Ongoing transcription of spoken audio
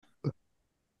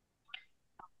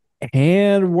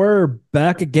And we're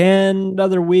back again,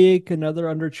 another week, another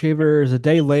Underachievers, a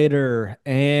day later,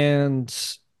 and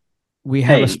we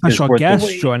have a Hey, it's special worth the guest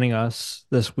wait. joining us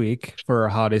this week for our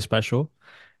holiday special,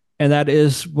 and that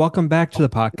is welcome back to the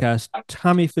podcast,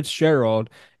 Tommy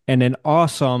Fitzgerald, and an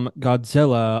awesome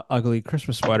Godzilla ugly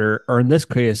Christmas sweater, or in this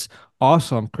case,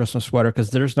 awesome Christmas sweater,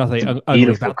 because there's It's nothing a ugly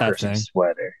beautiful about that Christmas thing.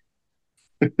 sweater.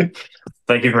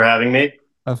 Thank you for having me.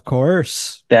 Of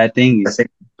course, That thing I is think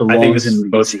I think belongs this in is a the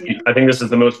most museum. I think this is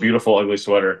the most beautiful ugly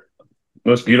sweater.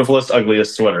 Most beautifulest,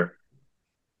 ugliest sweater.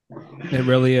 it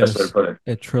really Best way to is. put it.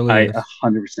 It truly I is.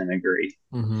 100% agree.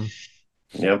 Hmm.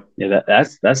 Yep. Yeah,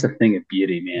 that's a thing of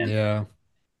beauty, man. Yeah.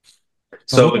 But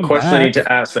So the welcome question I need back.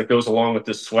 to ask that goes along with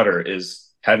this sweater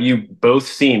is have you both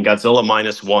seen Godzilla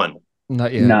Minus One?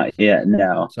 Not yet. Not yet,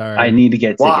 no. I Sorry. need to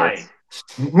get Why? tickets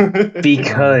Um,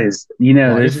 because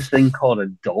there's this life. thing called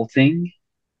adulting.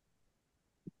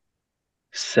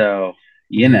 So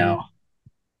you know, Mm,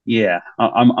 yeah,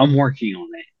 I'm working on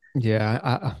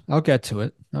yeah, I'll get to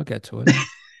it. I'll get to it. it.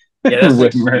 Yeah, that's an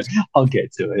Whitmer, excuse. I'll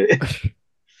get to it.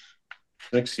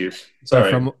 An excuse. It's all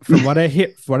But right. from what I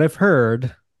hear, what I've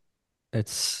heard,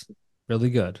 it's really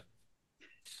good.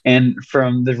 And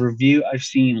from the review I've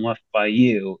seen left by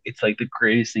you, it's like the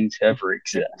greatest thing to ever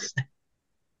exist.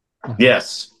 Uh-huh.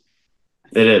 Yes,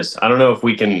 it is. I don't know if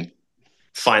we can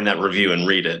find that review and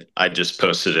read it. I just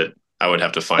posted it. I would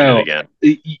have to find it Oh, again.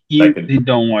 I you could.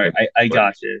 don't worry. I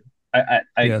got you. Yeah,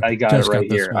 I got it just got right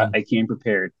this here. one. I came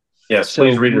prepared. Yes,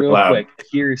 please So read it real aloud. quick,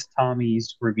 here's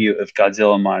Tommy's review of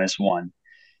Godzilla Minus One.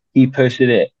 He posted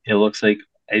it. It looks like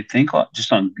I think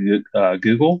just on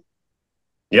Google.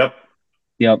 Yep.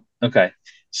 Yep. Okay.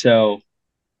 So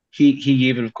he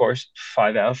gave it, of course,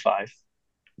 5 out of 5.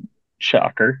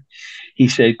 Shocker. He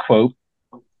said, "quote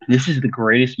This is the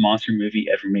greatest monster movie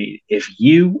ever made. If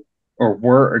you or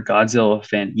were a Godzilla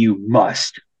fan, you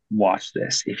must watch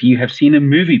this. If you have seen a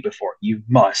movie before, you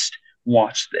must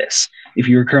watch this. If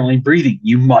you are currently breathing,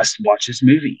 you must watch this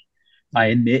movie. I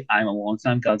Mhm. admit I'm a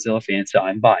longtime Godzilla fan, so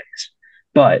I'm biased.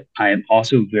 But I am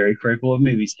also very critical of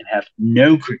movies and have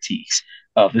no critiques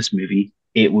of this movie.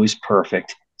 It was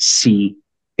perfect. See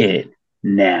it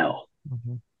now.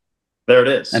 Mhm. There it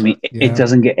I is. mean, it Yeah.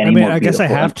 doesn't get I any mean, more I guess I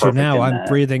beautiful have and to perfect now. than I'm that.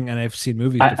 breathing and I've seen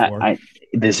movies I, before. I, I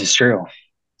this is true.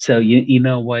 So you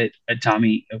know what,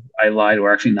 Tommy, I lied.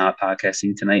 We're actually not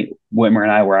podcasting tonight. Whitmer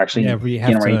and I were Yeah, actually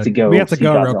getting ready to we go have to see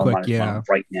go real Godzilla quick. Minus One Yeah.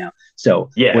 right now. So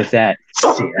Yeah. with that, see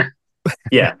ya.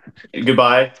 Yeah.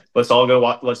 Goodbye. Let's all go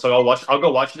watch. Let's all watch. I'll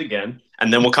go watch it again,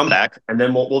 and then we'll come back, and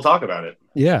then we'll talk about it.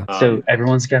 Yeah. So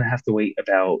everyone's gonna have to wait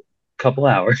about a couple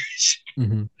hours.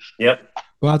 Hmm. Yep.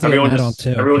 We'll have to get Everyone Matt on just too,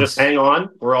 everyone just because hang on.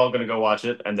 We're all gonna go watch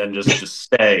it, and then just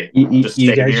stay. Just You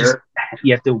stay guys just here.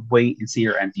 you have to wait and see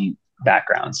your empty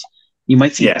backgrounds. You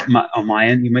might see Yeah. on my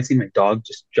end. You might see my dog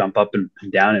just jump up and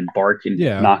down and bark and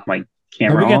yeah. knock my But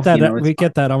camera off. It's we fine.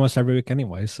 get that almost every week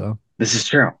anyway. So This is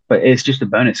true, but it's just a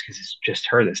bonus because it's just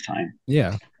her this time.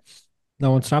 yeah, no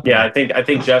one's stopping Yeah. her. I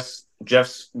think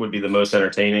Jeff's would be the most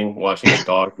entertaining watching his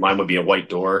dog. Mine would be a white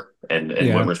door, and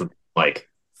Yeah, Wimmer's would be like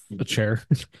a chair.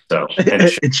 so. And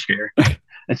A chair,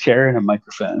 a chair, and a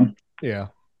microphone. Yeah.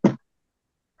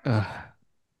 Uh,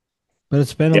 but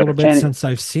it's been a yep. little bit And since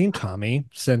I've seen Tommy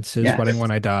since his yes, wedding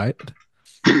when I died.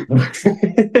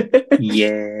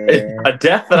 yeah, A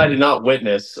death that I did not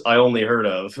witness, I only heard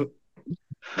of.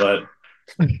 But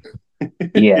yeah.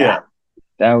 yeah.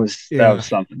 That Yeah. was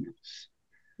something else.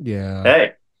 Yeah.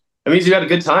 Hey, that means you got a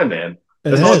good time, man.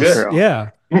 It That's all This is is. good. true. Yeah.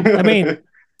 I mean,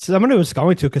 somebody was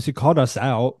going to because he called us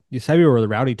out. You said we were the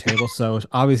rowdy table, so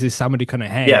obviously somebody couldn't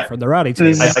hang Yeah, from the rowdy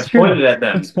This table. I is true. pointed at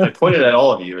them. I pointed at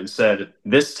all of you and said,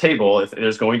 "This table, if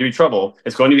there's going to be trouble,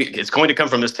 it's going to come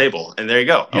from this table." And there you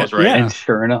go. I Yeah, was right. and Yeah.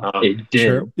 sure enough, Um, it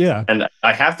Sure. did. Yeah. and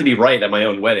I have to be right at my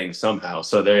own wedding somehow.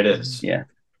 So there it is, Yeah,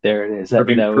 there it is.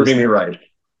 proving That was proving me right.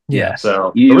 Yeah. yes.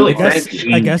 So, but You really, I are guess thank you. I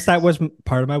genius. guess that was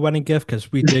part of my wedding gift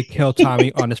because we did kill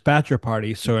Tommy on his bachelor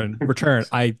party. So in return,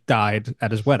 I died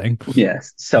at his wedding. Yes, Yeah,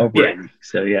 celebrating.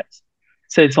 So yes,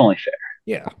 so it's only fair.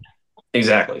 Yeah.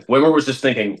 exactly. Wimmer was just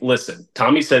thinking, listen,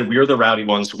 Tommy said we were the rowdy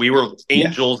ones. We were Yeah,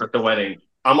 angels at the wedding.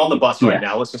 I'm on the bus right yeah.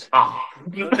 now. Let's just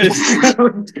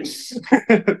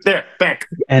there, back.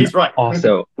 And He's right.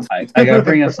 also, I got to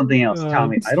bring up something else, Um,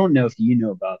 Tommy. I don't know if you know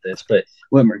about this, but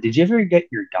Whitmer, did you ever get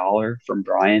your dollar from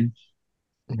Brian?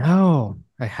 no,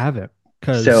 I haven't So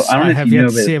because I don't I know if have you yet know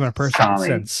to see about him in person Tommy.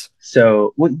 since.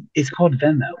 So what it's called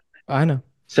Venmo. I know.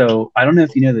 So I don't know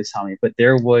if you know this, Tommy, but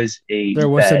there was a There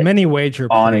was a bet mini wager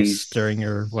on a placed during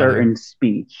your wedding. certain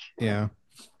speech. Yeah.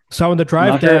 So I'm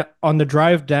not sure. on the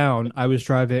drive down, I was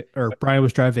driving, or Brian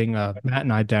was driving Matt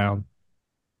and I down,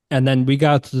 And then we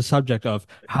got to the subject of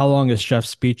how long is Jeff's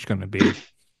speech going to be?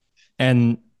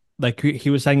 And like he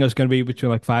was saying it was going to be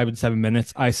between like 5 and 7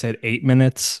 minutes. I said 8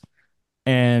 minutes,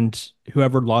 and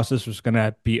whoever lost this was going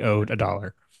to be owed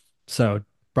 $1. So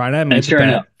Brian and I And made the sure bet.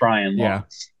 enough, Brian Yeah.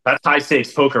 lost. That's high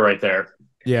stakes poker right there.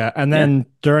 Yeah. And then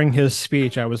during his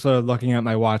speech, I was looking at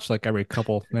my watch like every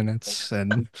couple minutes.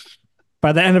 And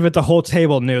by the end of it, the whole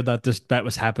table knew that this bet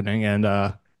was happening. And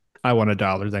I won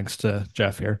 $1 thanks to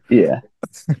Jeff here. Yeah.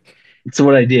 It's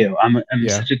what I do. I'm Yeah.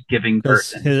 such a giving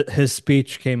Because person. his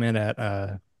speech came in at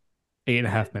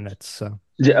 8.5 minutes. So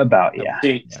About, yeah.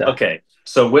 See, So, okay.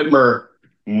 So Whitmer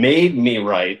made me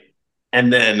right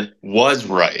and then was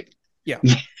right. yeah.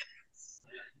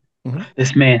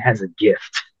 this man has a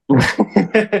gift.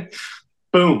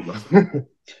 Boom.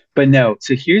 But no,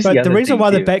 so here's the But other the reason thing, why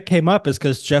the too. bet came up is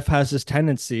because Jeff has this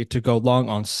tendency to go long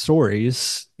on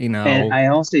stories, you know. And I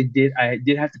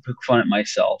did have to poke fun at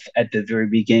myself at the very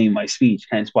beginning of my speech,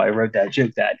 hence why I wrote that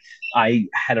joke that I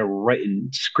had a written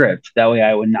script. That way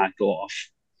I would not go off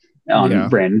on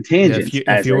random tangents.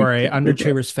 If you are a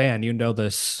Underachievers fan, you know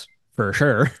this for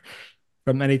sure.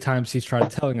 From many times he's tried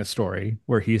telling a story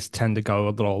where he's tend to go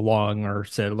a little long or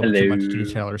say a little too much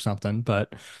detail or something.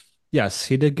 But yes,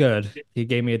 he did good. He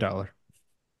gave me $1.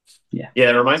 Yeah,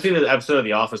 it reminds me of the episode of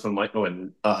The Office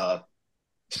when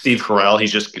Steve Carell, he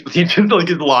just like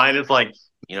his line is like,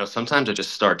 sometimes I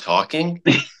just start talking.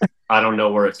 I don't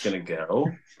know where it's gonna go.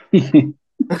 And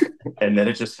then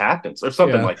it just happens or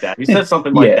something like that. He said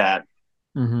something like that.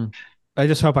 Mm-hmm. I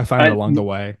just hope I find it along the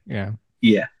way. Yeah.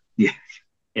 Yeah.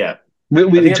 Yeah. We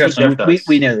know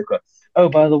the quote. Oh,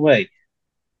 by the way,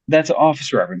 that's an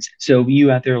Office reference. So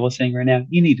you out there listening right now,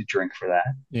 you need a drink for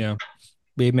that. Yeah.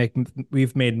 We've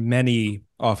made many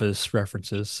Office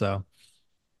references, so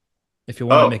if you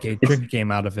want to make a drink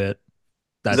game out of it,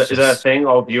 is that a thing?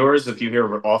 All viewers, if you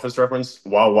hear an Office reference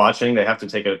while watching, they have to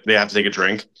take a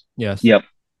drink. Yes. Yep.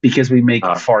 Because we make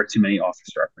far too many Office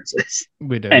references.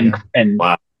 We do. And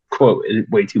wow. Quote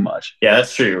way too much. Yeah,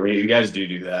 that's true. You guys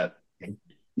do that.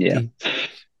 Yeah.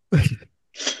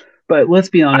 But let's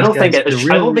be honest. I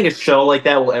don't think a show like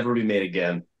that will ever be made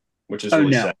again, which is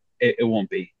really sad. It won't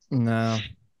be. No.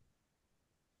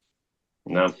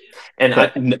 And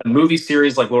a movie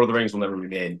series like Lord of the Rings will never be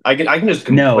made. I can just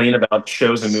complain about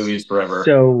shows and movies forever.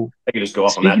 So I can just go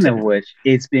off on that. Speaking of which,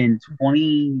 it's been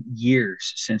 20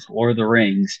 years since Lord of the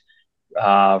Rings,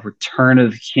 Return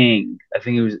of the King. I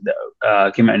think it was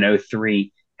came out in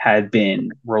 2003, had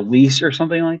been released or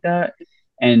something like that.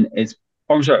 And it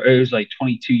was like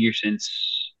 22 years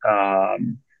since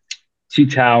Two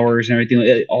Towers and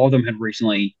everything. All of them had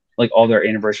recently, like all their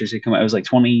anniversaries had come out. It was like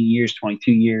 20 years,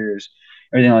 22 years,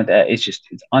 everything like that. It's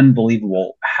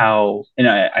unbelievable how, and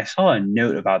I saw a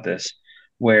note about this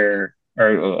or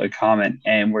a comment,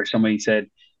 and where somebody said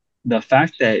the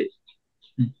fact that,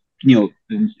 the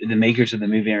makers of the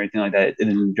movie and everything like that,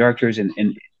 and the directors and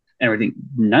everything,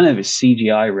 none of it's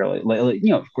CGI really.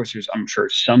 Of course, I'm sure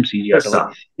some CGI,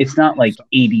 but it's not like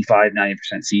 85-90%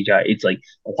 CGI. It's like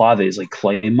a lot of it is like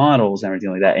clay models and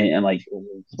everything like that, and like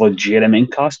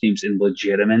legitimate costumes and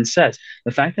legitimate sets.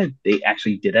 The fact that they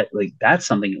actually did it, like that's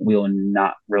something we'll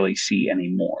not really see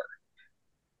anymore.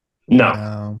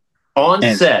 No. On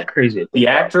set, crazy. The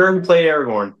actor who played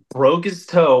Aragorn broke his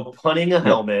toe punting a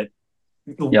helmet.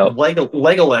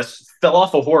 Legolas fell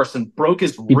off a horse and broke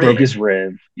his rib. He broke his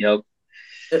rib. Yep.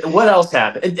 What else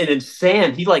happened? And in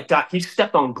sand, he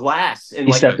stepped on glass.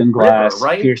 He stepped on glass, river,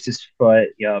 right? Pierced his foot.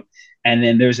 Yep. And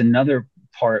then there's another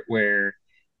part where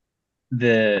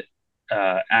the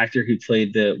actor who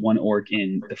played the one orc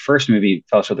in the first movie,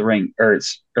 Fellowship of the Ring,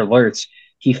 Alerts,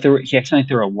 he accidentally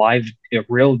threw a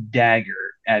real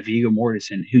dagger at Viggo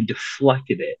Mortensen, who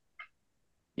deflected it.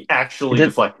 He actually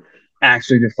deflected.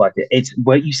 It's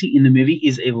what you see in the movie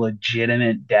is a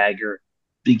legitimate dagger,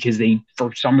 because they,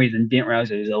 for some reason, didn't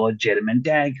realize it was a legitimate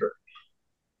dagger.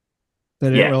 They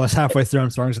didn't realize halfway through.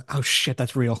 I'm sorry. Oh shit,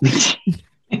 that's real.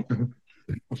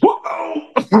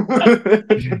 Whoa!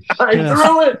 I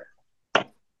threw it.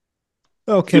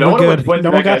 Okay, we're good. No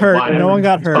one got hurt. No one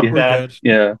got hurt. We're good.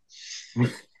 Yeah.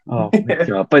 Oh my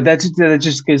god! But that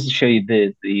just goes to show you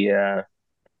the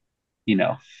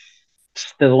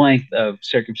length of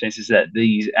circumstances that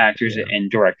these actors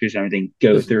and directors and everything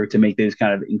go through to make those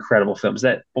kind of incredible films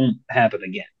that won't happen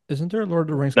again. Isn't there a Lord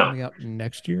of the Rings coming out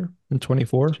next year in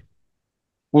 2024?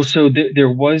 Well, so there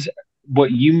was,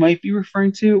 what you might be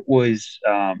referring to was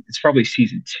it's probably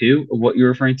season 2 of what you're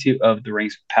referring to of the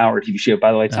Rings of Power TV show.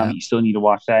 By the way, Tommy, you still need to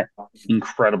watch that.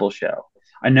 Incredible show.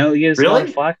 I know it gets a lot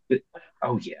of flack, but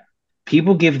oh yeah,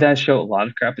 people give that show a lot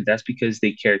of crap, but that's because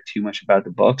they care too much about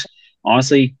the books.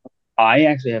 Honestly, I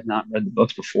actually have not read the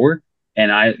books before,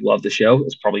 and I love the show.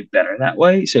 It's probably better that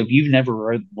way. So if you've never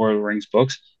read Lord of the Rings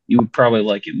books, you would probably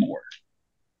like it more.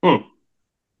 Hmm.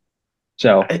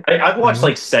 So I've watched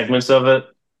like segments of it.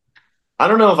 I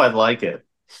don't know if I'd like it,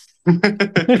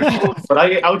 but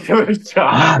I would give it a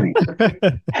shot.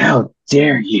 How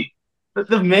dare you?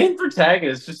 The main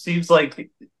protagonist just seems like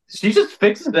she just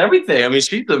fixes everything. I mean,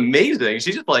 she's amazing.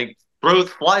 She just like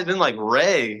flies in like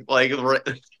Ray, like Ray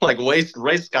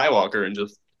Skywalker, and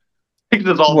just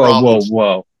fixes all problems.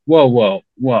 Whoa.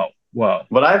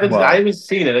 But I haven't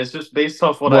seen it. It's just based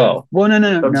off what I've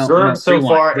No. observed so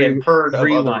far and heard of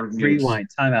other reviews. Rewind.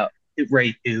 Time out.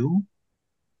 Ray who?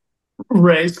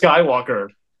 Ray Skywalker.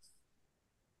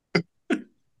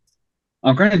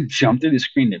 I'm going to jump through the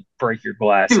screen to break your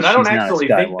glass. Dude, I don't actually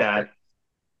think that.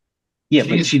 Yeah,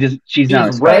 but she's not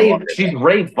a Skywalker. She's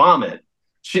Ray Vomit.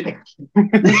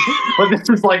 But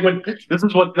this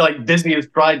is what like Disney has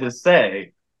tried to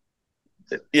say.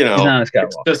 You know, she's not a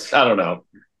Skywalker. Just I don't know.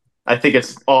 I think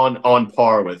it's on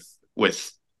par with Ray.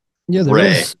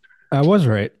 I was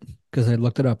right because I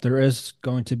looked it up. There is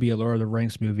going to be a Lord of the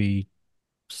Rings movie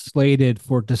slated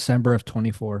for December of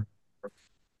 2024.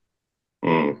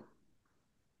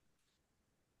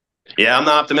 Yeah, I'm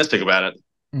not optimistic about it.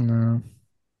 No.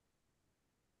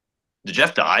 Did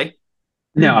Jeff die?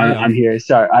 No, I'm here.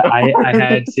 Sorry, I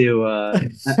had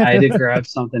to grab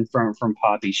something from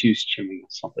Poppy. She was chewing on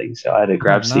something, so I had to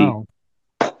grab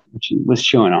she was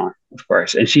chewing on, of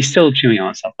course, and she's still chewing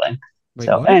on something. Wait,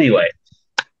 so what? Anyway,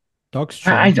 dogs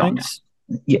chewing I don't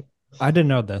know. Yeah, I didn't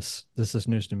know this. This is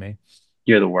news to me.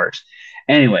 You're the worst.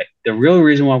 Anyway, the real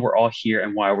reason why we're all here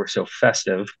and why we're so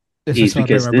festive is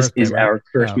because this birthday, is our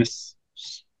Christmas.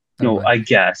 Oh. No, I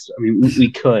guess. I mean, we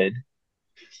could.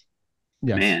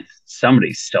 Yes. Man,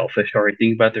 somebody's selfish already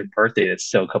thinking about their birthday that's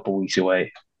still a couple weeks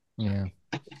away. Yeah.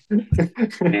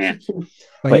 Man.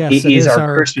 But yes, it is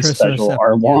our Christmas special,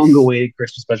 our long-awaited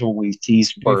Christmas special we've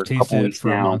teased for a couple weeks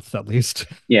now. A month, at least.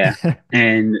 Yeah.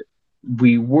 And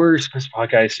we were supposed to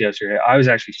podcast yesterday. I was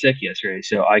actually sick yesterday,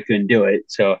 so I couldn't do it.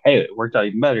 So, hey, it worked out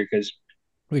even better because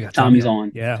we got Tommy's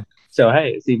on. Yeah. So,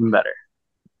 hey, it's even better.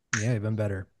 Yeah, even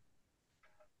better.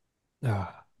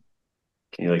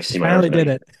 Can you see my finally did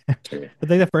it. I think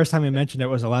the first time we mentioned it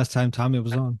was the last time Tommy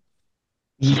was on.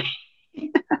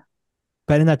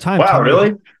 But in that time, wow, Tommy,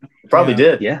 really? Probably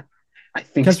did. Yeah, I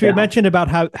think because we mentioned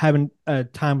about having a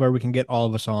time where we can get all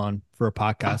of us on for a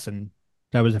podcast, and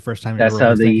that was the first time. That's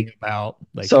how the about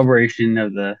celebration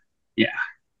of the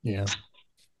yeah.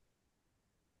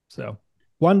 So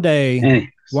one day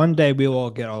we will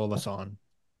get all of us on.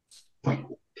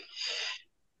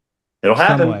 It'll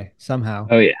happen somehow.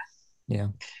 Oh yeah. Yeah.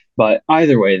 But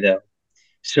either way, though,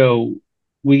 so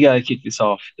we got to kick this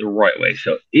off the right way.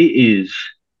 So it is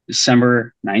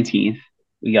December 19th.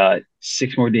 We got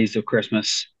 6 more days till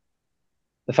Christmas.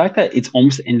 The fact that it's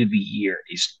almost the end of the year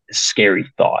is a scary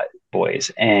thought,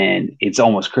 boys. And it's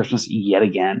almost Christmas yet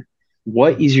again.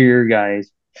 What is your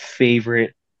guys'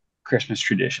 favorite Christmas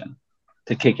tradition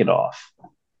to kick it off?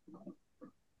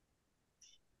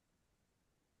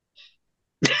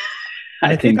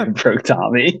 I think I broke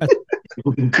Tommy.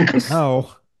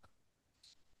 Oh.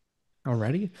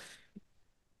 Already?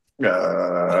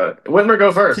 Whitmer,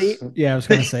 go first. Yeah, I was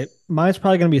going to say, mine's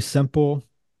probably going to be simple.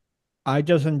 I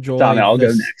just enjoy Tommy, I'll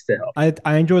go next to help.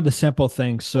 I enjoy the simple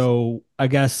things. So I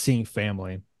guess seeing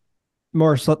family.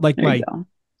 More so like my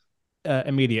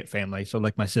immediate family. So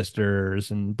like my sisters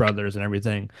and brothers and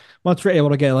everything. Once we're able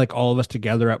to get like all of us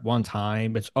together at one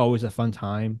time, it's always a fun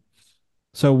time.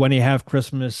 So when you have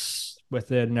Christmas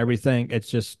with it and everything, it's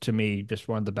just, to me, just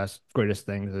one of the best, greatest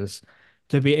things is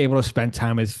to be able to spend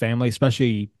time with family,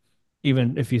 especially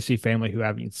even if you see family who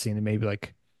haven't seen in maybe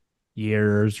like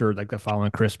years or like the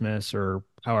following Christmas or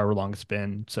however long it's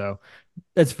been. So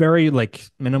it's very like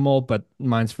minimal, but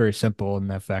mine's very simple in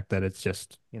the fact that it's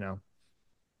just,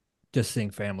 just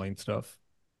seeing family and stuff.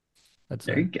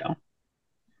 There you go.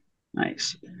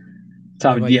 Nice.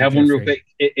 Tom, do you have one real quick?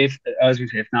 If I was going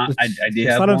to say, if not, I do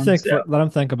have one. Let him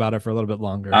think about it for a little bit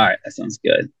longer. All right, that sounds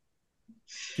good.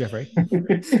 Jeffrey?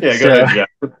 Yeah, go ahead,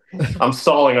 Jeff. I'm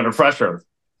stalling under pressure.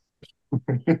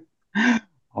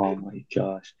 Oh my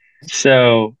gosh.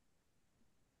 So,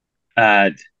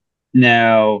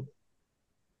 now,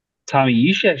 Tommy,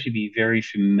 you should actually be very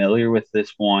familiar with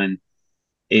this one.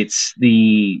 It's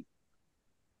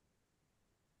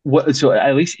so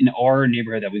at least in our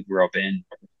neighborhood that we grew up in,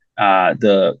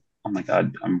 oh my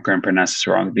God, I'm going to pronounce this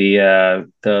wrong. The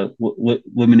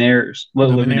luminaries.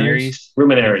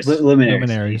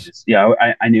 Yeah,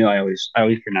 I knew I always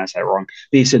pronounce that wrong.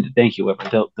 But he said, thank you,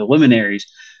 the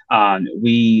luminaries.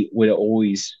 we would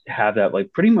always have that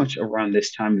like pretty much around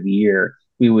this time of the year.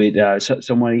 We would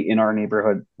somebody in our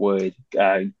neighborhood would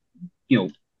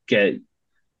get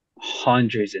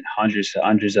hundreds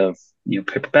of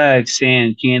paper bags,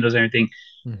 sand, candles, everything.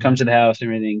 Come to the house and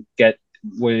everything. Get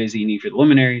what it is you need for the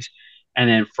luminaries, and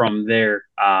then from there,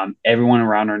 everyone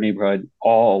around our neighborhood,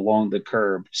 all along the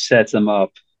curb, sets them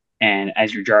up. And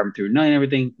as you're driving through at night,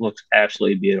 everything looks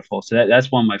absolutely beautiful. So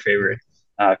that's one of my favorite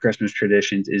Christmas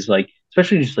traditions. Is like,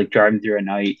 especially just like driving through at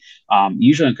night.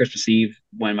 Usually on Christmas Eve,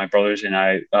 when my brothers and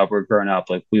I were growing up,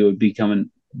 like we would be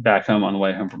coming back home on the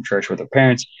way home from church with our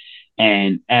parents,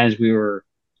 and as we were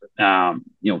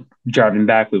driving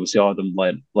back, we would see all of them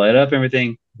light up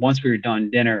everything. Once we were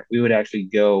done dinner, we would actually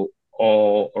go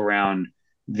all around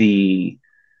the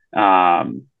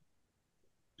um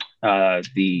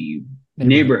the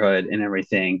neighborhood and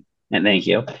everything. And thank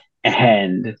you.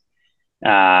 And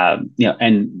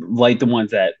and light the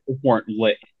ones that weren't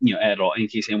lit, at all, in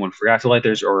case anyone forgot to light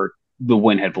theirs or the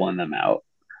wind had blown them out.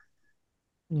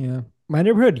 Yeah. My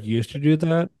neighborhood used to do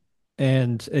that.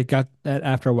 And it got that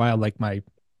after a while, like my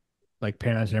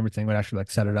parents and everything would actually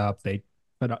like set it up. They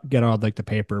would get all like the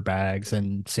paper bags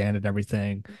and sand and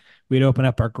everything. We'd open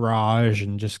up our garage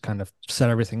and just kind of set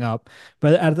everything up.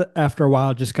 But after a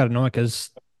while, it just got annoying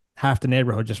because half the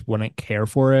neighborhood just wouldn't care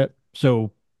for it.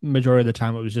 So majority of the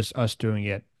time, it was just us doing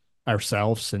it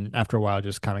ourselves. And after a while, it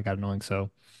just kind of got annoying.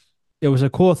 So it was a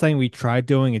cool thing we tried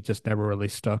doing. It just never really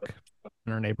stuck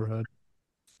in our neighborhood.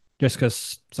 Just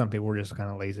because some people were just kind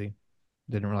of lazy,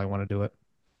 didn't really want to do it.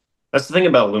 That's the thing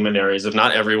about luminaries. If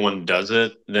not everyone does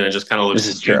it, then it just kind of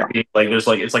looks goofy. Like there's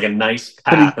like it's like a nice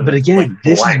path. But again,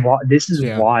 like this is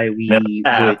why we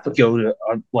would go to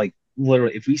like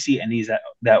literally if we see any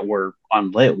that were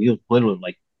unlit, we would literally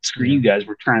like screw you guys.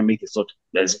 We're trying to make this look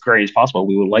as great as possible.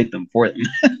 We would light them for them.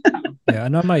 Yeah,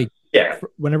 and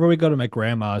whenever we go to my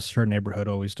grandma's, her neighborhood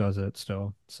always does it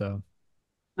still. So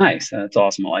nice. That's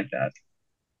awesome. I like that.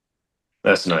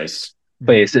 That's nice.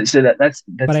 But yeah, so that's.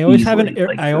 But I always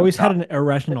always had an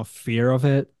irrational fear of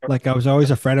it. Like I was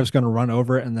always afraid I was going to run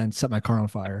over it and then set my car on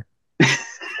fire.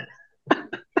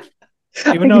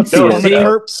 Even though it's on the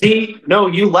curb. See, no,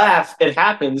 you laugh. It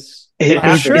happens.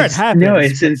 I'm sure it happens. No,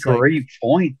 it's a great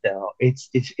point though. It's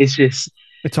just.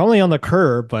 It's only on the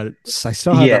curb, but I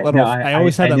still have that little. I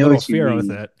always had that little fear with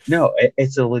it. No,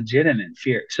 it's a legitimate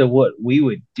fear. So what we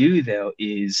would do though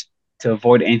is to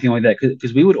avoid anything like that,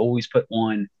 because we would always put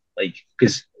on like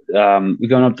because we're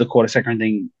going up the quarter-second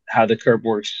thing, how the curb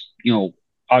works.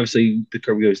 Obviously the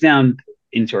curb goes down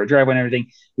into our driveway and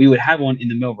everything. We would have one in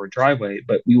the middle of our driveway,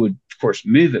 but we would of course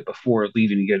move it before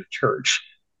leaving to go to church.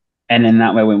 And then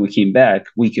that way, when we came back,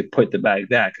 we could put the bag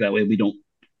back. That way, we don't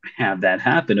have that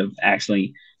happen of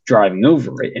actually driving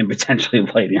over it and potentially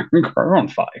lighting our car on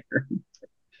fire.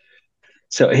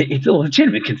 So it's a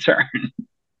legitimate concern.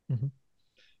 Mm-hmm.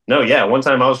 No, yeah. One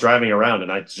time I was driving around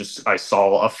and I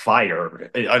saw a fire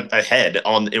ahead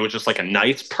it was just like a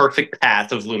nice, perfect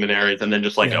path of luminaries and then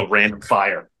just like a random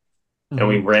fire. Mm-hmm. And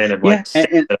we ran and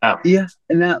set it out. Yeah,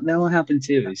 and that will happen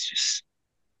too. It's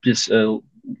just a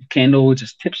candle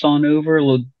just tips on over a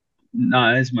little,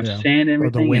 not as much sand and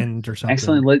everything. Or the wind or something.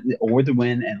 Excellent, or the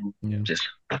wind and just.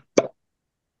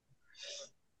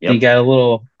 You got a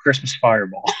little Christmas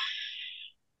fireball.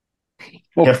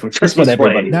 Well, yeah, that's what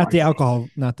everybody. Not the alcohol.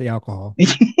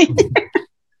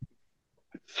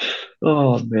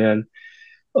 Oh man.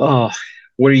 Oh,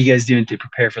 what are you guys doing to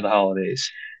prepare for the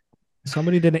holidays?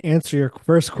 Somebody didn't answer your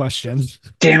first question.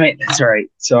 Damn it! That's all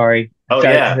right. Sorry. Oh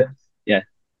yeah.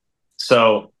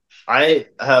 So I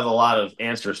have a lot of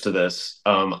answers to this.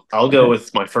 I'll go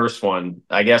with my first one.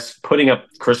 I guess putting up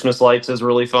Christmas lights is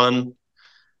really fun,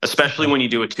 especially when you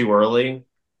do it too early,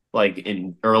 like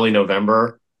in early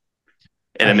November.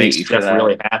 And it makes Jeff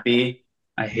really happy.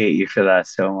 I hate you for that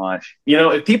so much.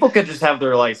 If people could just have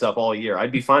their lights up all year,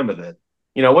 I'd be fine with it.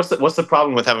 What's the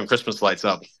problem with having Christmas lights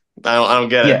up? I don't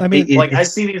get it. I mean, I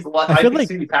see these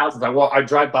houses. I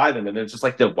drive by them, and it's just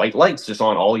like the white lights just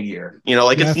on all year.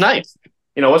 It's nice.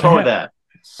 What's wrong with that?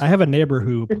 I have a neighbor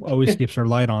who always keeps her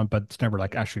light on, but it's never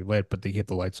like actually lit. But they keep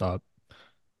the lights up.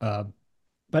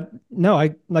 But no,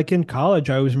 I like in college,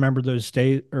 I always remember those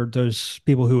days or those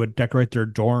people who would decorate their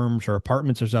dorms or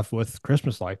apartments or stuff with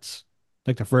Christmas lights,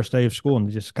 like the first day of school, and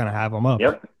they just kind of have them up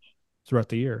throughout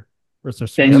the year.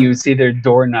 Then you would see their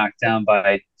door knocked down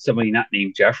by somebody not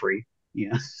named Jeffrey.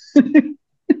 Yeah.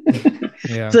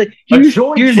 Yeah. So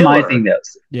here's my thing, though.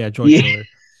 Yeah, Joy Killer.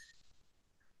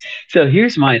 So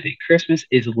here's my thing. Christmas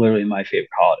is literally my favorite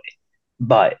holiday,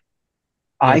 but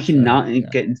I cannot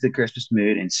get into the Christmas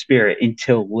mood and spirit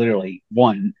until literally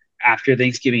one, after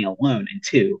Thanksgiving alone, and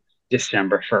two,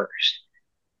 December 1st.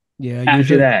 Yeah,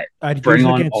 After usually that, I'd bring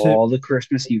usually on get to all the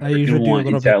Christmas you I freaking usually do a want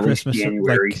little until bit at least Christmas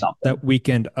January like something. that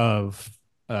weekend of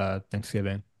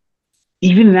Thanksgiving.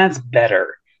 Even that's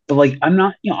better. But like, I'm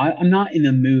not, I'm not in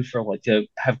the mood for like to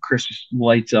have Christmas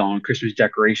lights on, Christmas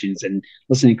decorations, and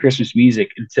listening to Christmas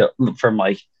music until from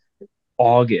like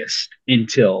August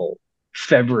until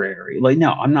February. Like,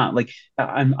 no, I'm not. Like,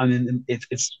 I'm in.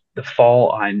 It's the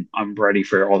fall. I'm ready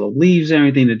for all the leaves and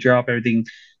everything to drop. Everything.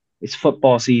 It's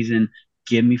football season.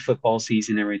 Give me football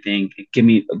season. Everything. Give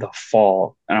me the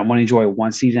fall, and I want to enjoy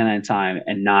one season at a time,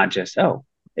 and not just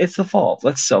it's the fall.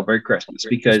 Let's celebrate Christmas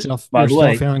because, by You're the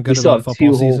still way, feeling we good still about have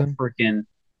football two whole season? freaking.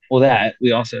 Well, that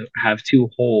we also have two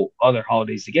whole other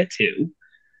holidays to get to,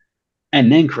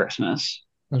 and then Christmas.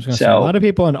 I was gonna say a lot So of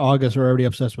people in August are already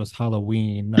obsessed with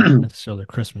Halloween, not necessarily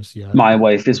Christmas yet. my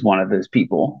wife is one of those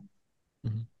people.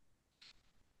 Mhm.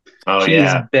 Oh She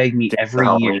has yeah, begged me Just for every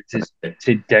year Halloween.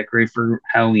 to decorate for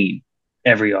Halloween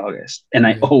every August, and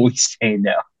I Yeah. always say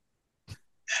no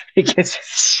because it's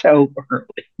so early.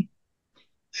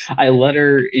 I let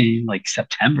her in like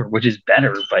September, which is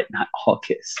better, but not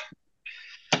August.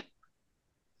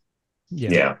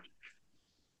 Yeah.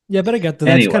 Yeah, but I get that.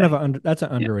 That's kind Anyway, of that's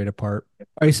an yeah. underrated part.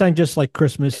 Are you saying just like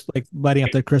Christmas, like lighting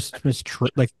up the Christmas tree,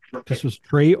 like Christmas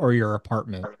tree, or your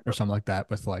apartment or something like that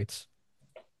with lights?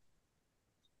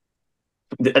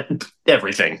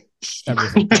 Everything.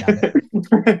 Everything. Got it.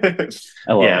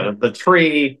 I love Yeah, it. the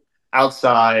tree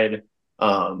outside,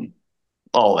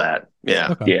 all that.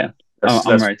 Yeah, Okay. Yeah, that's I'm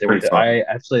that's right there with pretty it. fun. I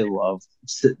absolutely love,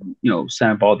 setting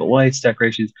up all the lights,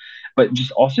 decorations, but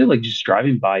just also like just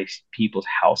driving by people's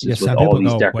Yeah, houses with some all people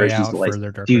these go way decorations, out and for lights.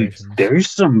 their Dude, decorations.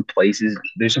 there's some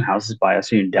houses by us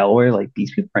here in Delaware. Like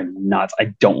these people are nuts. I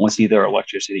don't want to see their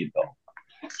electricity bill.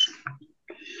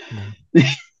 Yeah.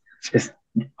 Just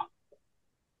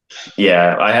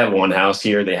Yeah, I have one house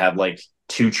here. They have like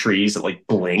two trees that like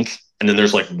blink, and then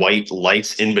there's like white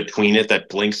lights in between it that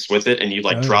blinks with it, and you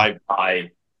like Oh yeah. drive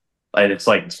by, and it's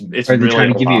are they really trying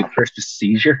a to give you a lot. Christmas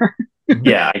seizure?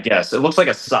 Yeah, I guess it looks like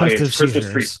it's Festive Christmas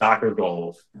tree seizures. soccer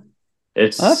goal.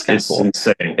 Oh, that's kind of It's cool.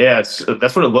 insane. Yeah,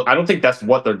 that's what it look. I don't think that's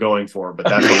what they're going for, but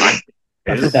that's what I think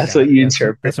it That's what they is. That's what got. you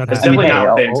That's interpret. what It's I mean, definitely happened. hey, not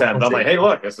what they intend. I'll But I'm like, take hey,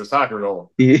 look, it's a soccer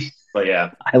goal. it. But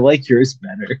yeah, I like yours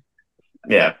better.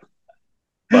 yeah.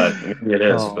 But maybe it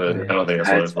is, Oh but I man, don't think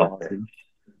that's what that's it's for. awesome.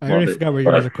 I already Love it. forgot what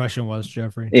your But other question was,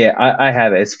 Jeffrey. Yeah, I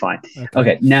have it. It's fine. Okay.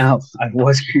 Okay, now I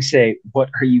was going to say, what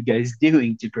are you guys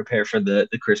doing to prepare for the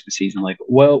Christmas season? Like,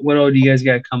 what all do you guys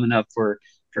got coming up for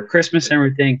Christmas and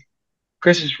everything?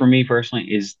 Christmas for me personally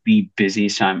is the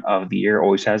busiest time of the year.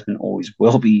 Always has been, always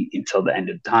will be until the end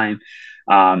of time.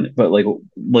 But like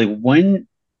when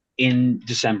in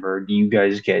December do you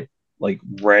guys get like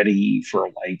ready for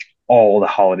like all the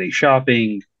holiday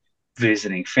shopping,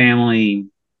 visiting family,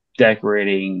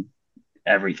 decorating,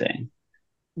 everything?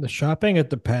 The shopping, it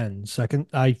depends.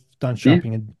 I've done Yeah,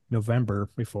 shopping in November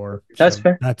before, that's so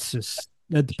fair. that's just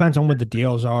it depends on what the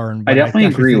deals are and I what I definitely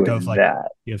definitely agree think with of like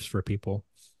that. gifts for people.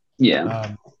 Yeah.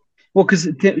 Um, Well, because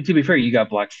to be fair, you got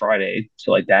Black Friday,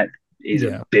 so like that is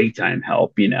a yeah. big time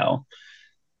help. Uh,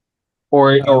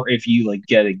 Or if you like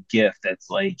get a gift that's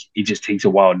like it just takes a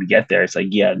while to get there. It's like,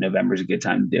 yeah, November's a good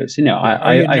time to do it. So no, yeah,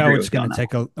 I agree with you on that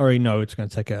one. or you know it's gonna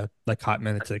take a like hot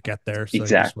minute to get there, so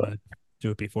you just Exactly. want to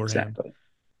do it beforehand. Exactly.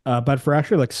 But for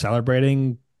actually like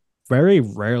celebrating, very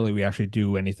rarely we actually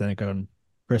do anything like on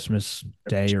Christmas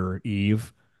Day or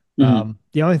Eve. Hmm.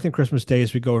 The only thing Christmas Day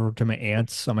is we go over to my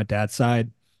aunt's on my dad's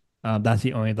side. That's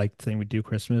the only like thing we do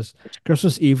Christmas.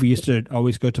 Christmas Eve we used to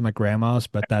always go to my grandma's,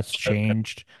 but that's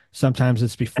changed. Sometimes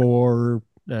it's before.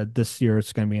 This year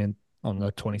it's going to be on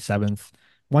the 27th.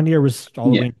 One year was all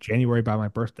the way Yeah. in January by my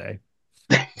birthday.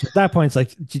 So at that point, it's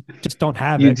like you just don't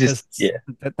have You it just because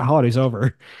the holiday's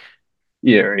over.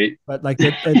 yeah, right. But like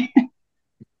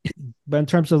but in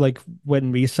terms of like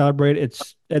when we celebrate,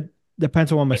 it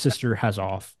depends on when my sister has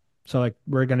off. So like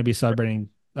we're going to be celebrating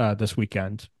this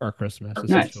weekend our Christmas Nice.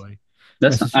 essentially.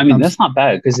 My That's not, sister I mean, comes, that's not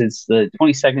bad because it's the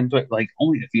 22nd, like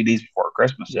only a few days before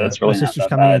Christmas, so yeah, that's my really not sister's that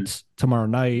coming bad. in tomorrow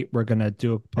night. We're gonna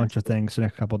do a bunch of things the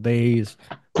next couple of days.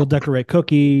 We'll decorate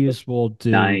cookies. We'll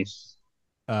do Nice.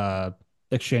 uh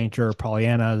exchange her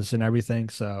Pollyannas and everything.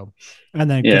 So, and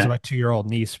then because of Yeah, my 2 year old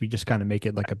niece, we just kind of make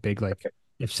it like a big like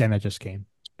if Santa just came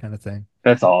kind of thing.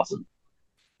 that's awesome.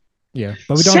 Yeah,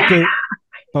 but Sa-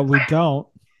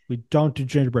 we don't do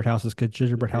gingerbread houses because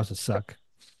gingerbread houses suck,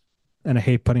 and I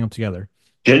hate putting them together.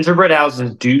 gingerbread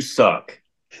houses do suck.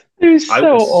 They're so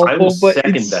I will awful, but second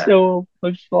it's that. so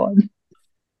much fun.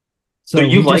 So So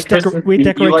you we like just Christmas? we You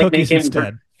decorate like cookies making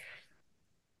instead.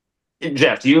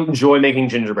 Jeff? Do you enjoy making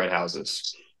gingerbread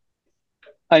houses?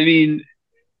 I mean,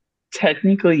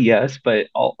 Technically, yes, but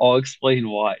I'll explain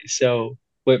why. So,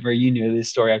 Whitmer, you know this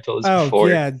story. I've told this Oh before.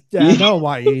 yeah, I know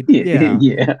why you. Yeah,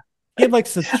 Yeah. he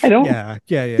likes the. I don't. Yeah.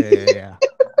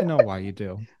 I know why you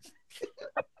do.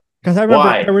 Because I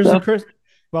remember there Why? was a So, Chris.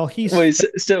 Well, wait,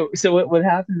 so what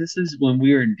happened? This is when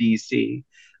we were in DC.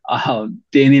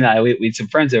 Danny and I, we had some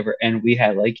friends over, and we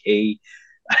had like a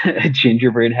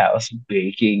gingerbread house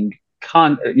baking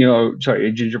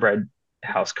a gingerbread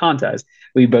house contest.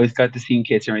 We both got the theme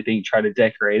kits and everything, tried to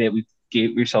decorate it. We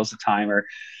gave ourselves a timer,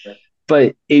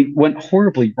 but it went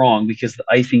horribly wrong because the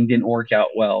icing didn't work out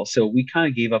well. So we kind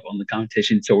of gave up on the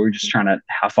competition. So we were just trying to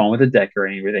have fun with the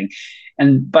decorating and everything.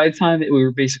 And by the time we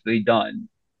were basically done,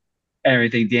 and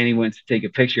everything, Danny went to take a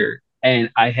picture, and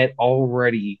I had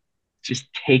already just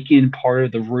taken part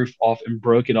of the roof off and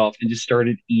broke it off and just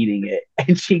started eating it.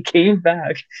 And she came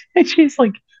back and she's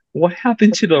like, "What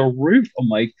happened to the roof?" I'm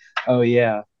like, "Oh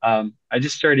yeah, I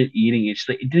just started eating it." She's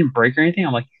like, "It didn't break or anything."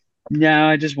 I'm like, "No,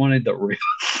 I just wanted the roof."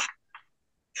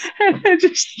 And I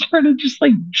just started just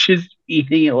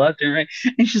eating it left and right.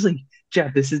 And she's like,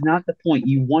 "Jeff, this is not the point.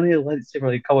 You wanted to let it sit for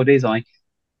like a couple of days." I'm like,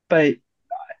 "But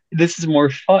this is more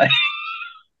fun."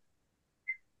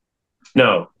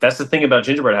 No, that's the thing about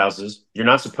gingerbread houses. You're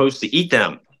not supposed to eat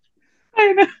them,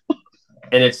 I know.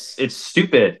 and it's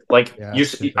stupid. Like Yeah,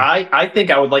 it's stupid. I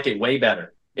think I would like it way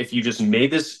better if you just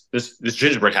made this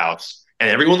gingerbread house and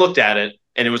everyone looked at it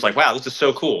and it was like, wow, this is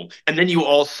so cool, and then you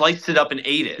all sliced it up and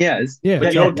ate it. Yes, Yeah, But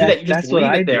you don't do that. You just that's what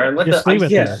leave I it there do. and let just the leave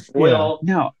ice it there. Yeah, spoil.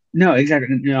 No, no, exactly.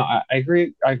 No, I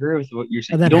agree. I agree with what you're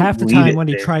saying. and then You don't half the leave time it when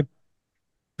you there. try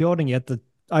building it, the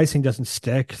icing doesn't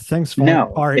stick. Things fall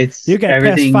No, apart. it's You get past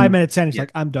everything. 5 minutes in, it's Yeah,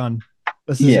 like I'm done.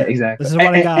 This is yeah, it. exactly. This is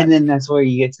what I got. And then that's where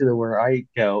you get to the where I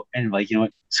go and like, you know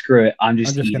what? Screw it. I'm I'm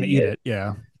just just gonna eating eat it. it.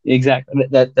 Yeah, Exactly.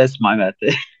 That's my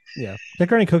method. yeah.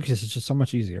 Decorating cookies is just so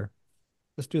much easier.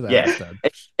 Just do that Yeah, instead,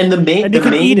 and and you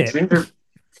the can eat main it. ginger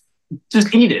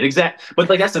just eat it exact. But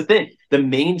like that's the thing. The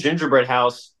main gingerbread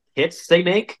house hits they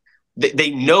make,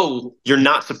 they know you're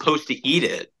not supposed to eat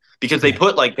it because Yeah,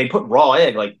 they put raw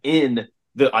egg like in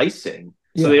the icing,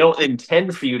 so they yeah, don't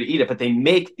intend for you to eat it, but they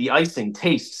make the icing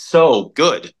taste so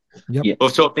good. yep. Yeah, Oh,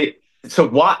 so if they so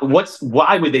why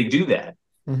would they do that?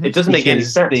 Hmm. It doesn't make any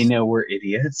because they sense. know we're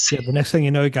idiots. Yeah, the next thing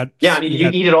you know, Yeah, I mean you you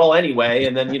got eat it all anyway,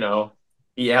 and then you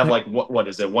have ne- like what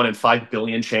is it 1 in 5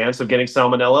 billion chance of getting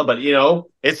salmonella, but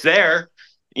it's there.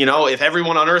 If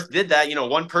everyone on Earth did that,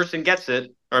 one person gets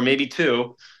it or maybe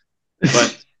two,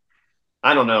 but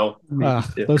I don't know. Maybe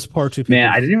too. those poor two Man,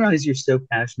 people. I didn't realize you're so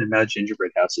passionate about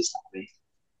gingerbread houses, Tommy.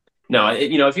 No,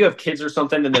 if you have kids or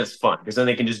something, then it's fun because then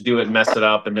they can just do it, and mess it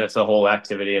up, and then it's a whole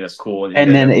activity and it's cool. And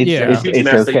And then it's a Yeah, huge it's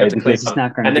mess that you okay have to clean because it's up,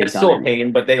 not going and to then get it's done still a anyway.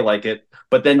 pain, but they like it.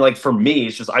 But then, like for me,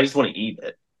 it's just I just want to eat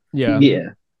it. yeah. Yeah.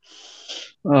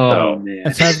 Oh So man.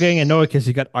 Instead of getting annoyed because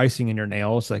you got icing in your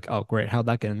nails, like, oh great, how'd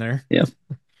that get in there? Yeah.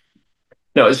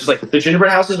 no, it's just like the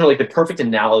gingerbread houses are like the perfect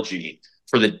analogy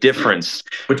for the difference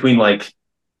between like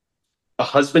a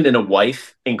husband and a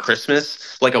wife in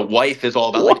Christmas. Like a wife is all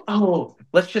about like, oh,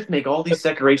 let's just make all these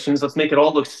decorations. Let's make it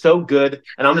all look so good.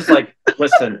 And I'm just like,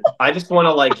 listen, I just want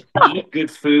to like eat good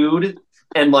food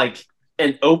and like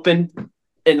and open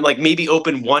and like maybe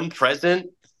open one present.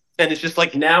 And it's just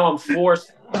like now I'm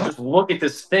forced to just look at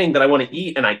this thing that I want to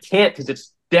eat and I can't because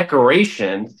it's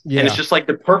decoration. And it's Yeah, just like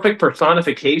the perfect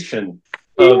personification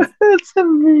Yeah, of that's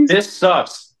amazing. this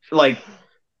sucks. Like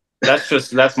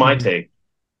that's my mhm. take.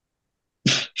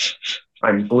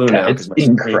 I'm blue now That's because my screen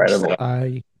incredible. stopped.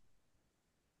 I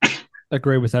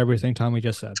agree with everything Tommy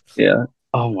just said. Yeah.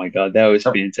 Oh my God, that was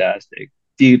fantastic.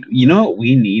 Dude, you know what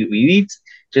we need? We need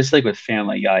just like with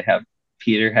Family Guy, have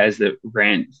Peter has the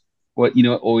rant what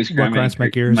always What grind grinds my my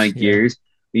gears? Yeah. gears.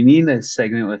 We need a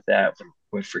segment with that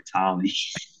for Tommy.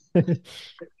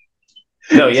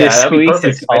 No, yeah, This that'd be week's is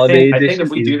perfect. holiday I think if edition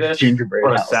we is do this gingerbread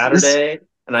on a houses. Saturday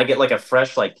and I get like a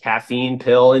fresh like caffeine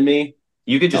pill in me, Oh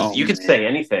you could man. say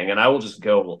anything and I will just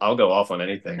I'll go off on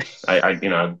anything.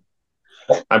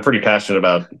 I'm pretty passionate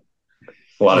about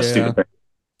a lot of Yeah. stupid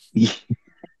things.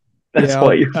 That's Yeah.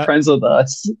 why you're friends with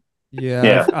us. Yeah.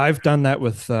 Yeah. I've done that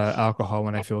with alcohol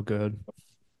when I feel good.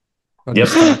 I'll Yep.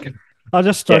 just start. I'll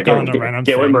just Yeah, start going on random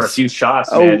get Whitmer a things. few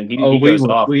shots, man, Oh, and oh, he goes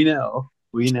off. we know.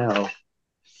 We know.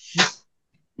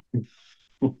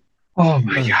 Oh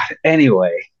my God.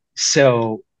 Anyway,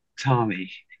 so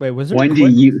Tommy, Wait, was there a when do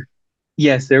quick? you?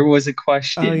 Yes, there was a Oh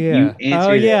question. You yeah. Oh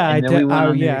answered it, yeah. I and then we did. went Oh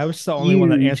on yeah. this I was the only one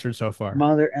that huge answered so far.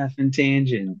 mother effing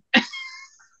tangent.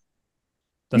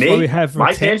 That's why we Me? have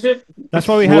My tangent? that's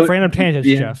why we have What? random tangents,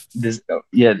 Yeah, Jeff.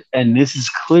 yeah, and this is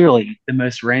clearly the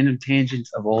most random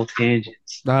tangents of all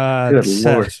tangents. Good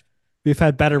Lord, We've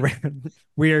had better random,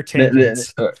 weird Th- th-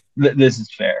 tangents. uh, this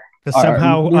is fair. Because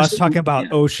somehow us talking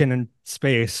about ocean and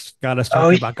space got us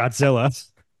talking about Godzilla.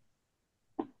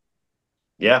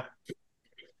 Yeah.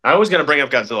 I always got to bring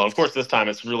up Godzilla. Of course, this time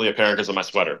it's really apparent because of my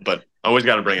sweater, but I always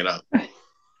got to bring it up.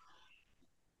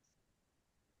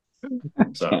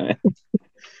 So,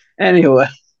 anyway,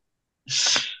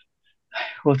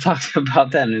 we'll talk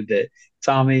about that in a bit.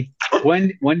 Tommy,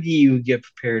 when do you get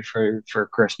prepared for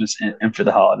Christmas and for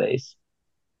the holidays?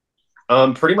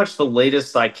 Pretty much the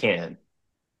latest I can.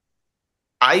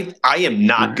 I am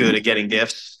not good at getting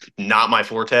gifts. Not my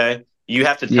forte. You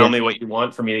have to tell me what you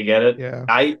want for me to get it.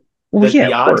 Yeah.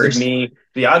 The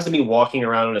odds of me walking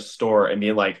around in a store and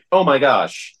being like, "Oh my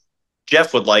gosh,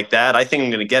 Jeff would like that. I think I'm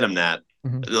going to get him that."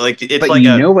 Mm-hmm. Like it's but like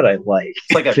you know what I like.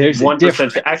 It's like a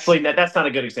 1%. Actually, that's not a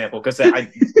good example because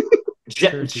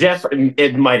Jeff.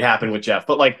 It might happen with Jeff,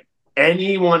 but like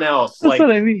anyone else, that's what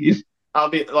I mean. I'll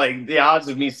be like the odds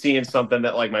of me seeing something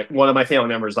that like one of my family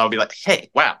members, I'll be like,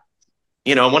 "Hey, wow,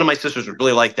 one of my sisters would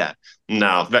really like that."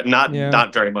 No,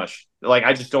 not very much. Like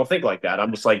I just don't think like that.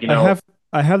 I'm just like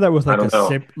I have that with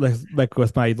like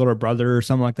with my little brother or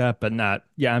something like that, but not.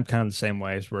 Yeah, I'm kind of the same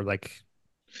way. As where like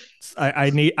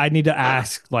I need to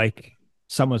ask like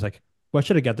someone's like, what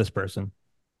should I get this person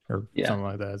or something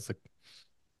like that. It's like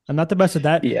I'm not the best at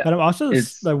that, but I'm also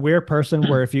the weird person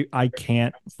where I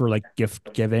can't for like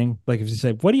gift giving. Like if you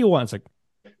say, what do you want? It's like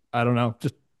I don't know,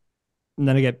 just and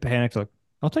then I get panicked. Like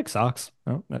I'll take socks.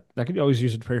 Oh, I could always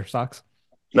use it for your socks.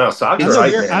 No, socks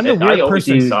I'm the weird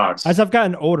person. Socks. As I've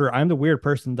gotten older, I'm the weird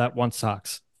person that wants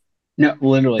socks. No,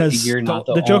 literally, you're not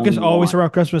the joke is always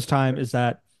around Christmas time is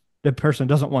that the person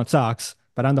doesn't want socks,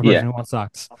 but I'm the person who wants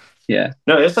socks. Yeah.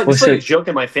 No, it's like a joke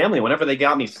in my family. Whenever they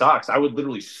got me socks, I would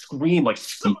literally scream like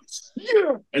socks,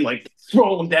 and like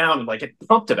throw them down and like get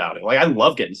pumped about it. Like I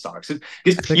love getting socks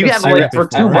because you have them like for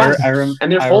 2 months and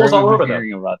there's holes all over them.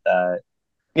 Hearing about that.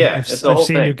 Yeah, I've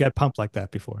seen you get pumped like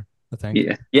that before. I think.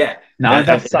 Yeah. No,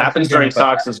 that happens during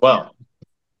socks as well.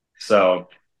 So,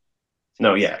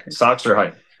 no, socks are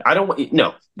hype. I don't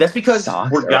want that's because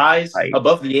we're guys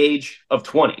above the age of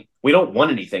 20. We don't want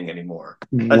anything anymore.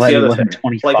 That's the other thing.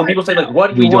 Like when people say, like,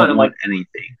 what do you want? I'm like,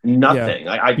 anything. Nothing.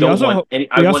 Yeah. I don't want any.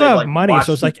 We also have money,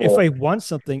 so it's like if I want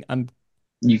something, I'm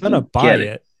gonna buy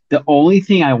it. The only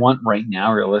thing I want right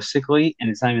now, realistically, and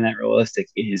it's not even that realistic,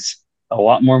 is a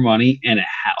lot more money and a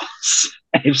house.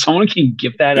 If someone can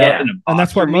give that up in a box, and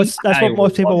that's what most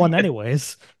people want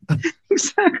anyways.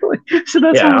 Exactly. So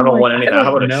that's I don't want anything.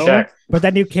 How about a check? But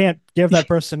then you can't give that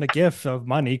person a gift of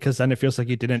money because then it feels like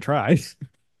you didn't try.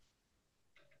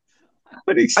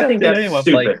 But I think that's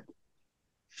stupid. Like,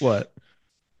 what?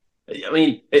 I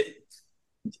mean,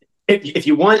 if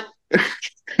you want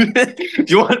if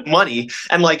you want money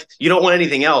and like you don't want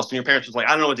anything else, and your parents was like,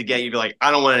 I don't know what to get you, you'd be like, I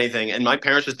don't want anything, and my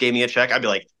parents just gave me a check, I'd be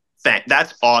like,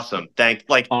 that's awesome.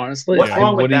 Honestly, what's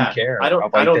wrong with that? Care. I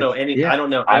don't know any. I don't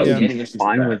know. I would be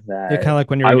fine with that. You're kind of like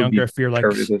when you're younger. If you're like,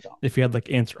 if you had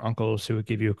like aunts or uncles who would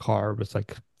give you a car with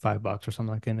like $5 or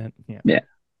something like in it. Yeah.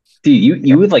 Dude,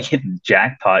 you would like hit the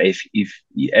jackpot if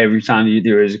every time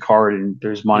there is a card and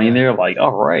there's money in there. Like,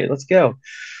 all right, let's go.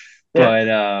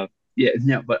 Yeah.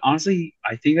 But but honestly,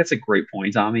 I think that's a great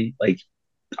point, Tommy. Like,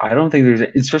 I don't think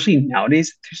especially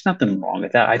nowadays, there's nothing wrong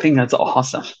with that. I think that's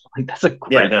awesome. Like that's a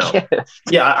great gift.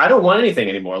 Yeah, I don't want anything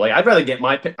anymore. Like I'd rather get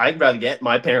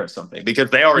my parents something because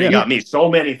they already got me so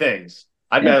many things.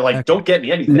 I'd be like, don't get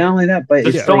me anything. Not only that, but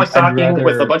just fill my stocking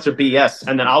with a bunch of BS,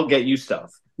 and then I'll get you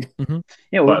stuff. Mm-hmm.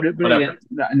 Yeah, but again,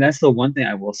 and that's the one thing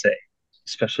I will say,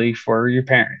 especially for your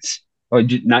parents, or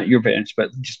not your parents,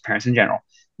 but just parents in general.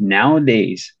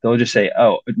 Nowadays, they'll just say,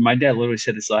 "Oh, my dad literally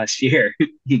said this last year."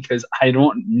 He goes, "I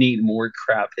don't need more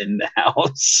crap in the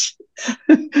house."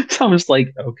 So I'm just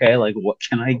like, "Okay, like what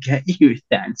can I get you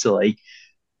then?" So like,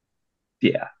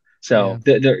 So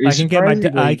there is.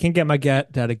 I can get my dad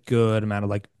a good amount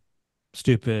of like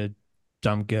stupid,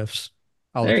 dumb gifts.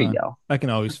 There you go. I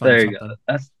can always find something. Go.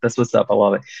 That's what's up. I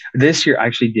love it. This year, I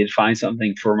actually did find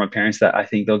something for my parents that I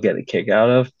think they'll get a kick out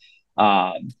of.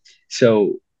 My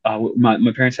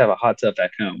parents have a hot tub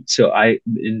back home,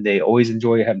 and they always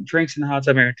enjoy having drinks in the hot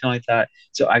tub and everything like that.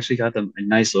 So I actually got them a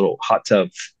nice little hot tub,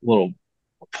 little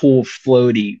pool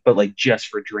floaty, but like just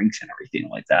for drinks and everything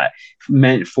like that,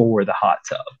 meant for the hot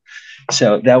tub.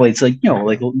 So that way it's like,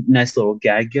 like a nice little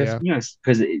gag gift,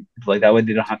 because like that way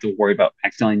they don't have to worry about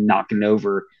accidentally knocking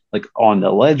over like on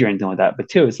the ledge or anything like that. But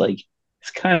two, it's like, it's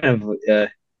kind of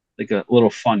like a little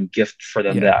fun gift for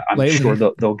them that I'm sure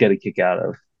they'll get a kick out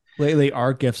of. Lately,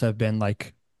 our gifts have been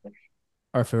like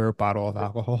our favorite bottle of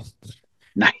alcohol.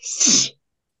 Nice.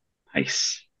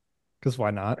 Because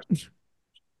why not? Because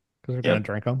we're going to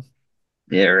drink them.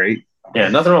 Yeah, right. Yeah,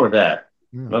 nothing wrong with that.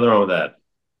 Nothing wrong with that.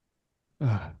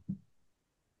 Ugh.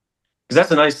 Because that's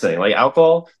the nice thing. Like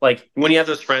alcohol, like when you have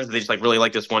those friends that they just like really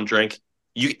like this one drink,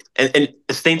 and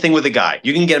the same thing with a guy.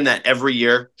 You can get him that every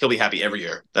year. He'll be happy every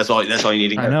year. That's all you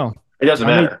need to I get. know. It doesn't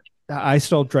matter. I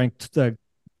still drank the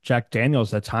Jack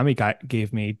Daniels that Tommy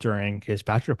gave me during his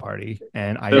bachelor party,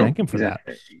 and I thank him for that.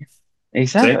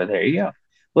 Exactly. There you go.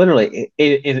 Literally,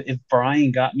 if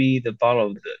Brian got me the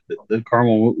bottle of the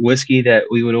caramel whiskey that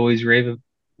we would always rave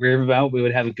about, we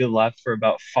would have a good laugh for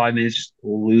about 5 minutes, just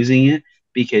losing it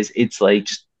because it's like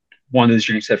just one of those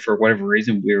drinks that for whatever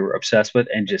reason we were obsessed with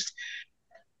and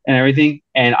everything.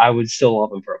 And I would still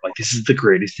love him for it. Like, this is the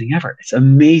greatest thing ever. It's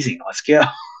amazing. Let's go.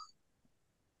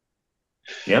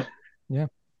 Yep. Yeah.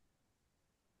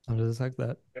 I'm just like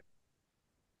that.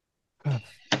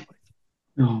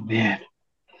 Oh man.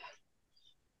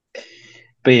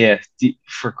 But yeah,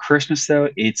 for Christmas though,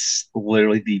 it's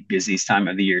literally the busiest time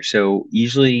of the year. So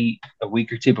usually a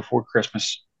week or two before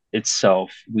Christmas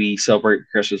itself, we celebrate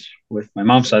Christmas with my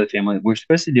mom's side of the family. We are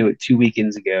supposed to do it 2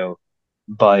 weekends ago,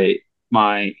 but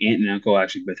my aunt and uncle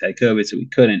actually both had COVID, so we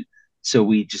couldn't. So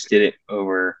we just did it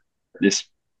over this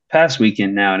past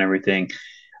weekend now and everything.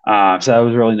 So that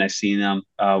was really nice seeing them.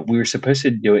 We were supposed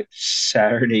to do it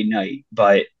Saturday night,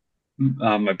 but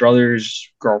my brother's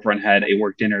girlfriend had a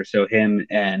work dinner, so him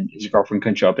and his girlfriend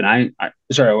couldn't show up. And a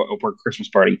work Christmas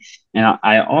party, and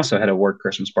I also had a work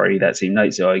Christmas party that same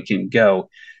night, so I couldn't go.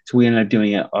 So we ended up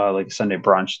doing it like a Sunday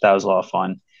brunch. That was a lot of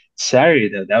fun. Saturday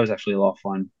though, that was actually a lot of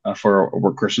fun for a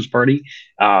work Christmas party.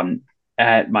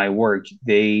 At my work,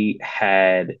 they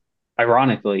had,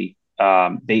 ironically,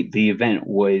 the event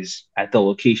was at the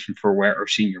location for where our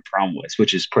senior prom was,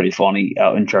 which is pretty funny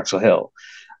out in Drexel Hill.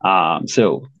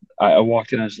 So I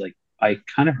walked in, I was like, I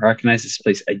kind of recognize this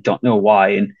place. I don't know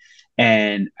why.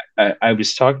 And I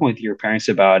was talking with your parents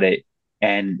about it,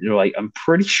 and they're like, I'm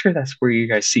pretty sure that's where you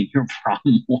guys see your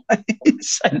prom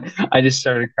was. And I just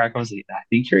started cracking. I was like, I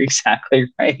think you're exactly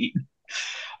right.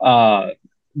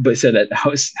 But so that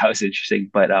was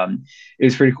interesting. But it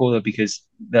was pretty cool though because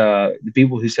the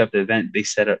people who set up the event,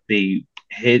 they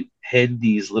hid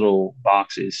these little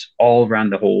boxes all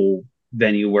around the whole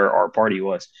venue where our party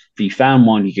was. If you found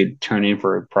one, you could turn in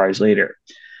for a prize later.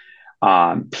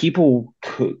 You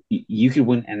could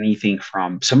win anything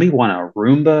from somebody won a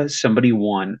Roomba, somebody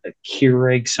won a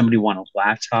Keurig, somebody won a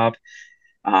laptop,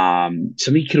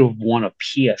 somebody could have won a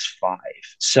PS5,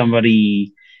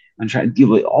 somebody. I'm trying to deal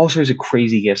with all sorts of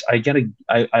crazy gifts. Me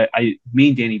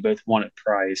and Danny both won a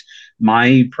prize.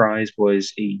 My prize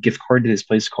was a gift card to this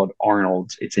place called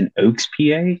Arnold's. It's in Oaks,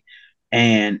 PA,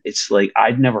 and it's like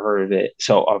I'd never heard of it.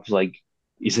 So I was like,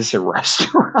 "Is this a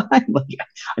restaurant?" Like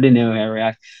I didn't know how to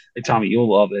react. Like, Tommy, you'll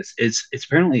love this. It's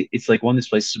apparently it's like one of those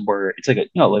places where it's like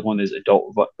like one of those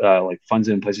adult like fun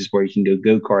zone places where you can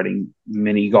go karting,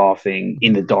 mini golfing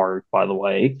in the dark. By the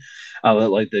way,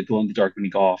 like the glow in the dark mini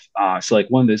golf. So like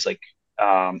one of those like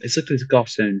it's like this golf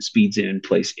zone speed zone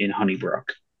place in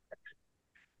Honeybrook.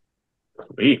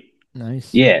 Sweet.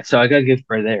 Nice. Yeah, so I got a gift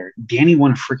for there. Danny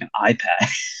won a freaking iPad.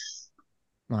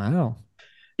 Wow.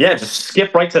 Yeah, just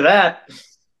skip right to that.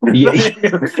 Yeah.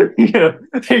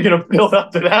 You're gonna build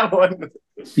up to that one.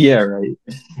 Yeah, right.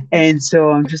 And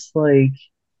so just like,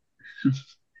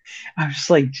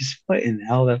 just what in the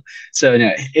hell though? So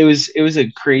no, it was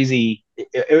a crazy.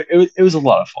 It was a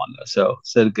lot of fun though. So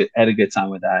had a good time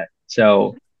with that.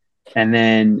 So, and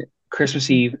then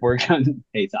Christmas Eve, we're going.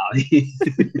 Hey, Tommy.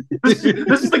 this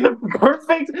is like the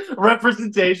perfect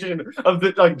representation of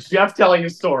the like Jeff telling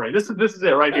his story. This is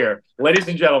it right here, ladies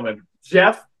and gentlemen.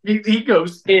 Jeff he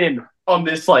goes in on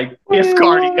this like gift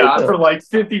card he got for like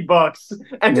 $50,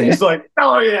 and then he's like,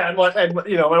 oh yeah, and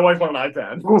my wife won an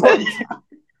iPad.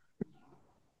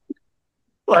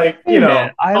 Like, they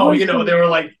were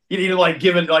like, you need to like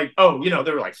give it like,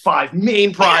 there were like 5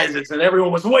 main prizes and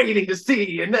everyone was waiting to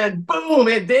see. And then boom,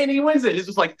 and Danny wins it. It's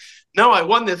just like, no, I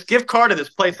won this gift card to this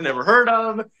place I never heard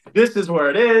of. This is where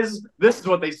it is. This is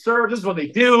what they serve. This is what they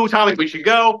do. Tommy, we should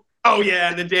go. Oh, yeah.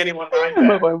 And then Danny won an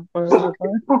iPad.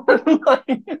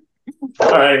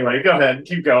 All right, anyway, go ahead.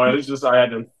 Keep going. It's just, I had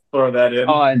to throw that in.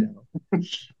 Oh, I know.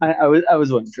 I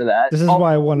was waiting for that. This is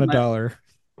why I won $1.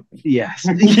 Yes.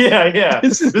 Yeah.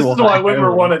 This is why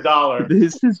Whitmer won $1.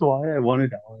 This is why I won $1.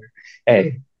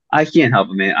 Hey, I can't help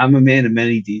it, man. I'm a man of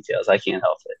many details. I can't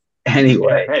help it.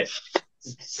 Anyway, hey.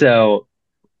 So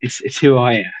it's who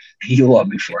I am. You love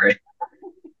me for it.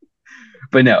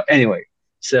 But no, anyway.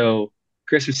 So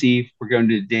Christmas Eve, we're going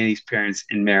to Danny's parents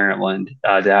in Maryland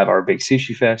to have our big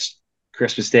sushi fest.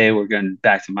 Christmas Day, we're going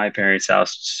back to my parents'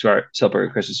 house to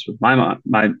celebrate Christmas with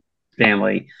my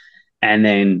family. And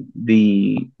then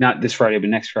not this Friday, but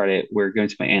next Friday, we're going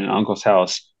to my aunt and uncle's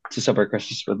house to celebrate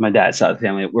Christmas with my dad's side of the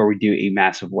family, where we do a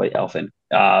massive white elephant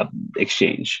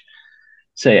exchange.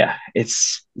 So yeah,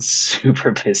 it's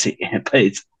super busy, but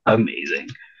it's amazing.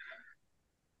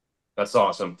 That's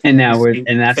awesome. And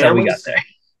that's how we got there.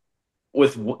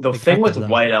 With the thing with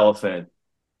white elephant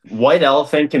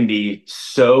can be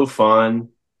so fun,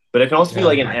 but it can also be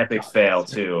like an epic fail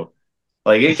too.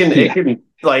 Like it can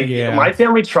like my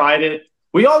family tried it.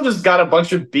 We all just got a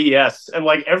bunch of BS, and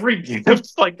like every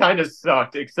gift like kind of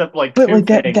sucked except like. But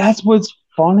like that's what's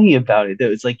funny about it though.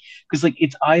 It's like because like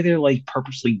it's either like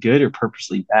purposely good or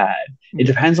purposely bad. It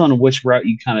depends on which route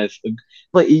you kind of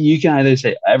like. You can either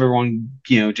say everyone,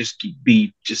 just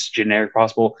be just generic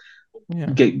possible.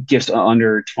 Get gifts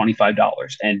under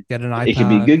 $25 and get an iPad. It could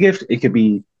be a good gift. It could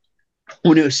be.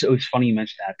 Oh no! So it's funny you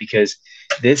mentioned that because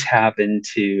this happened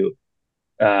to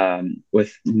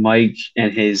with Mike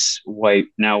and his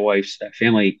wife's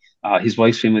family. His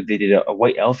wife's family, they did a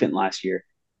white elephant last year,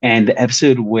 and the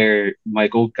episode where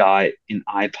Michael got an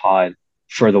iPod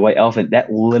for the white elephant,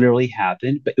 that literally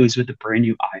happened, but it was with a brand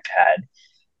new iPad.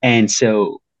 And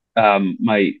so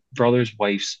my brother's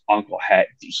wife's uncle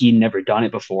he never done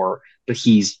it before, but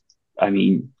he's,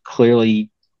 clearly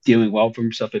doing well for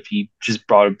himself if he just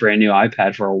brought a brand new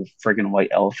iPad for a friggin' white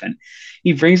elephant.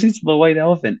 He brings it to the white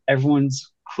elephant.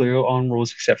 Everyone's clear on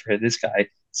rules except for this guy.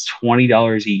 It's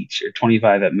 $20 each or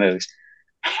 25 at most.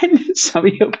 And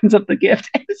somebody opens up the gift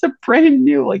and it's a brand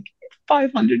new, like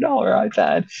 $500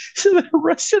 iPad. So the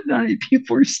rest of the night,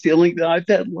 people are stealing the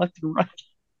iPad left and right.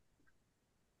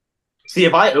 See,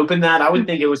 if I opened that, I would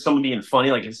think it was something being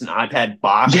funny, like it's an iPad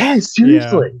box. Yeah,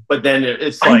 seriously. Yeah. But then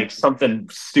it's like something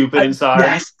stupid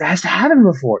inside. That's happened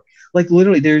before. Like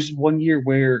literally, there's one year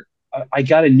where I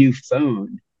got a new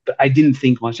phone, but I didn't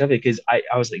think much of it because I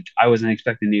was like, I wasn't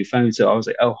expecting a new phone. So I was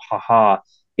like, oh, haha,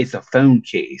 it's a phone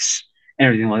case and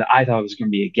everything like that. I thought it was going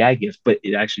to be a gag gift, but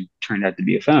it actually turned out to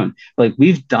be a phone. Like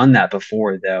we've done that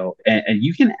before, though. And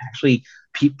you can actually,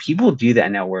 people do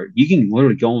that now where you can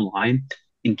literally go online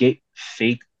and get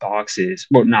fake boxes,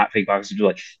 well, not fake boxes,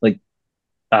 but like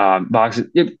boxes,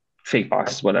 fake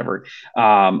boxes, whatever.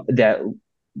 Boxes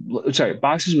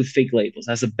with fake labels.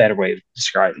 That's a better way of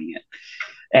describing it.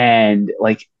 And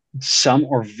like some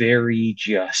are very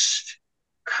just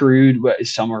crude, but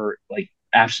some are like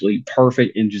absolutely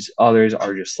perfect, and just others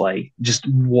are just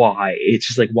why? It's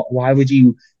just like why would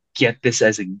you get this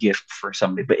as a gift for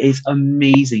somebody? But it's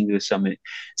amazing with so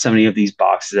many of these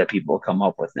boxes that people come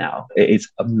up with now. It's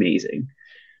amazing.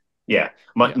 Yeah,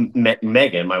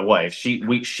 Megan, my wife,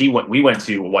 we went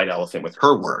to White Elephant with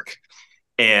her work,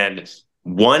 and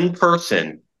one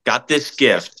person got this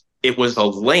gift. It was a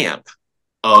lamp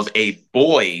of a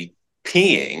boy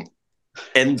peeing,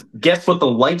 and guess what the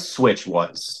light switch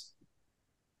was?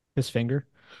 His finger.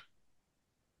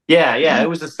 Yeah, it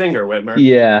was his finger, Whitmer.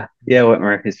 Yeah,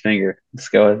 Whitmer, his finger. Let's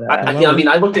go with that.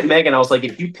 I looked at Megan. I was like,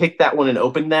 if you picked that one and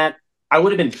opened that, I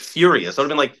would have been furious. I would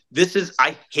have been like,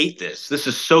 I hate this. This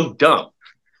is so dumb.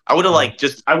 I would have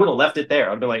I would have left it there.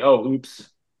 I'd been like, oh, oops.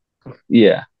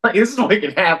 Yeah. Like, this is what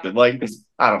can happen. Like,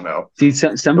 I don't know. See,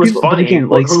 some people, funny. Again,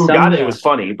 like, who got it? It was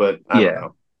funny, but I don't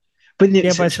know. But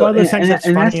it's one of those things that's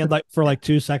funny and like for like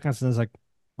 2 seconds, and it's like,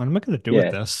 what am I going to do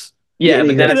with this? Yeah,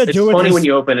 but then it's funny when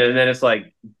you open it, and then it's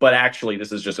like, but actually,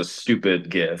 this is just a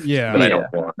stupid gift. Yeah, that I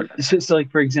don't want. So,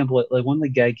 like for example, like one of the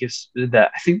gag gifts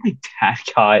that I think my dad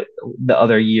got the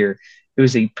other year, it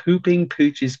was a pooping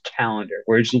pooch's calendar,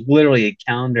 where it's literally a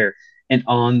calendar, and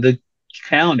on the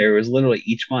calendar was literally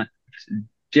each month a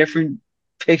different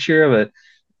picture of a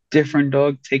different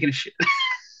dog taking a shit.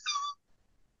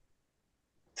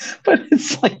 But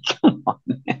it's like, come on,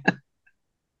 man.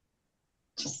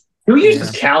 Who uses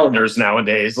calendars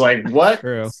nowadays? Like, what?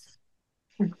 True.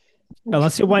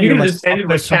 Unless you want you could just ended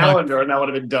with calendar, and that would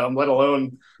have been dumb. Let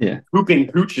alone pooping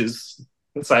pooches.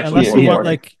 That's actually unless you want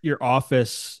like your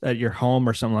office at your home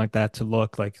or something like that to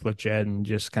look like legit and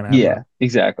just kind of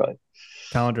exactly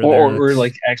calendar or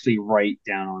like actually write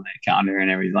down on that calendar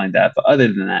and everything like that. But other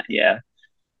than that,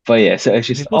 so it's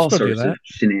just all sorts of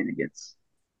shenanigans.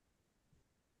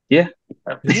 Yeah.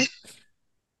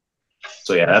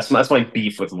 So that's my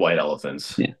beef with white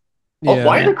elephants. Yeah.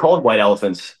 Why are they called white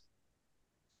elephants?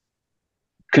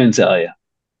 Couldn't tell you.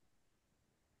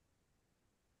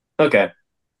 Okay.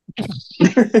 I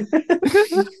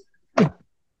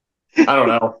don't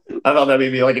know. I thought that may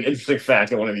be like an interesting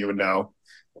fact that one of you would know.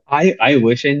 I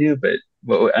wish I knew, but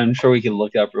I'm sure we could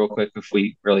look up real quick if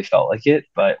we really felt like it.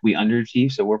 But we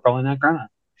underachieve, so we're probably not gonna.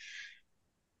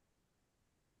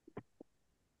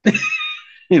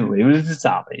 Anyway, what is the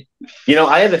topic?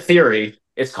 I have a theory.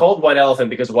 It's called white elephant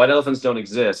because white elephants don't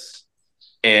exist,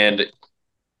 and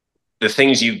the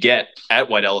things you get at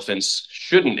white elephants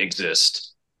shouldn't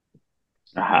exist.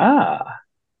 Aha.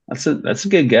 That's a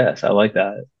good guess. I like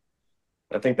that.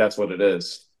 I think that's what it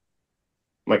is.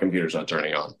 My computer's not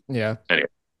turning on. Yeah. Anyway.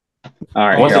 All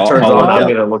right. Once it turns on, I'm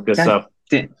going to look this up.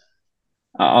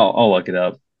 I'll look it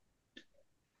up.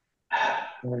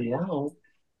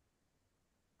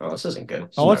 Oh, this isn't good.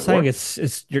 All it's saying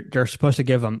is you're supposed to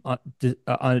give them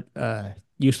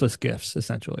useless gifts,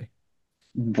 essentially.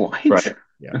 What? Right.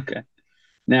 Yeah. Okay.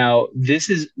 Now just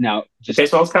okay,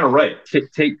 so I was kind of right.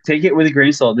 Take it with a grain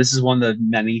of salt. This is one of the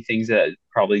many things that I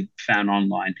probably found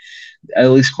online, at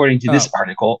least according to this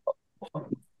article.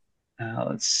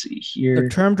 Let's see here. The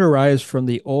term derives from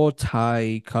the old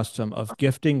Thai custom of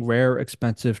gifting rare,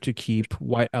 expensive to keep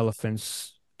white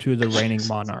elephants to the reigning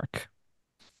monarch.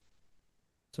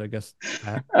 So I guess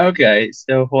that. Okay,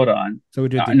 so hold on. So we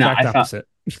do the exact opposite.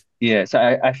 Yeah, so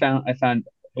I found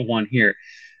one here.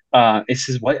 It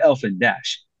says white elephant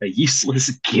dash, a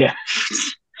useless gift.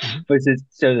 But it says,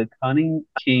 so the cunning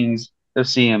kings of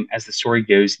Siam, as the story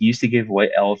goes, used to give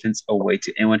white elephants away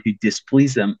to anyone who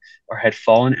displeased them or had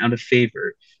fallen out of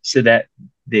favor, so that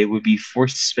they would be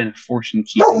forced to spend a fortune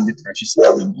keeping the precious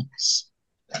animals.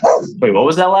 Wait, what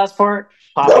was that last part?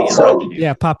 Poppy.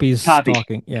 Yeah, Poppy's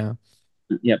talking. Yeah.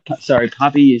 Yeah, sorry,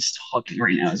 Poppy is talking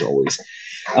right now, as always.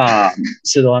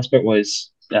 So the last part was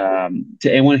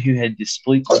to anyone who had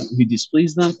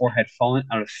displeased them or had fallen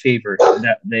out of favor,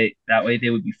 that way they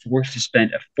would be forced to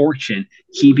spend a fortune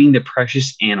keeping the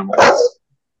precious animals.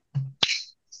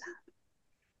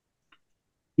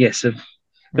 Yes,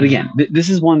 but again, this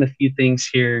is one of the few things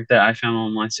here that I found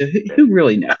online. So who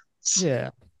really knows? Yeah,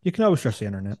 you can always trust the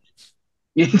internet.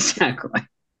 Exactly.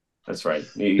 That's right.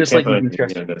 Just like you can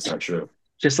trust. That's not true.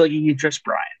 Just like you can trust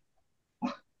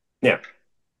Brian. Yeah.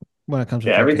 When it comes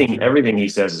to everything he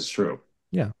says is true.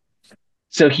 Yeah.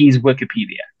 So he's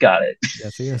Wikipedia. Got it.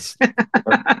 Yes, he is.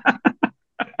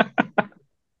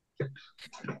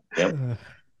 Yep.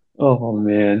 Oh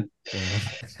man.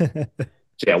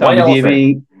 Yeah, white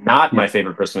elephant, not my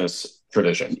favorite Christmas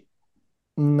tradition.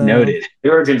 No. Noted.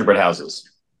 There are gingerbread houses.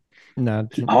 No.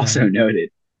 Also noted.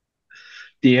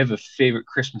 Do you have a favorite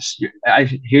Christmas?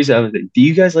 Here's the other thing. Do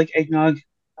you guys like eggnog?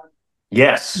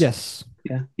 Yes. Yes.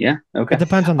 Yeah. Okay. It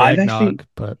depends on the eggnog,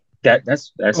 but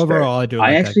that's overall, fair. I do.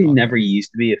 I actually never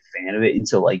used to be a fan of it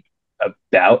until like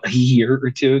about a year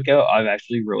or two ago. I've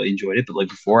actually really enjoyed it, but like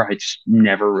before, I just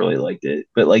never really liked it.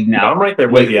 But like now, I'm right there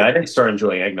with you. I didn't start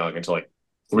enjoying eggnog until like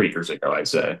 3 years ago, I'd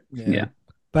say. Yeah.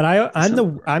 But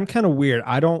I'm kind of weird.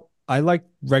 I like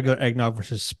regular eggnog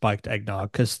versus spiked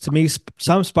eggnog because to me,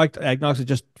 some spiked eggnogs, it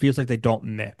just feels like they don't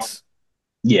mix.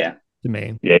 Yeah. To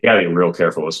me. Yeah, you gotta be real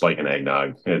careful with spiking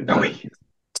eggnog.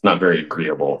 It's not very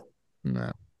agreeable.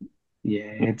 No.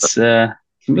 Yeah, it's a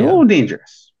little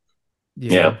dangerous.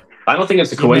 Yeah. I don't think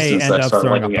it's a coincidence that I started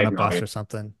liking eggnog. On a bus or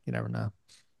something. You never know.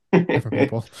 Different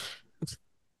people.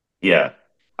 Yeah.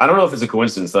 I don't know if it's a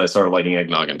coincidence that I started liking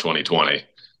eggnog in 2020.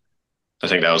 I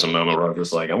think that was a moment where I was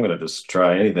just like, I'm going to just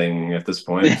try anything at this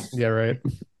point. Yeah, right.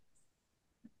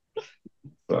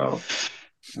 So.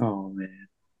 Oh, man.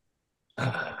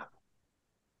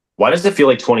 Why does it feel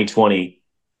like 2020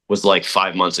 was like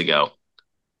 5 months ago?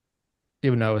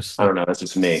 Even though it's... I don't know. That's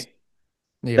just me.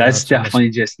 That's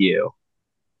definitely just you.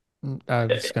 I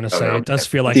was going to say, it does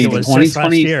feel like it was 2020 just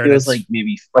last year. Feels like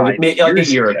maybe 5 years like a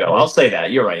year ago. I'll say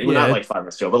that. You're right. Not like 5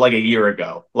 months ago, but like a year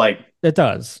ago. Like it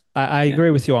does. I agree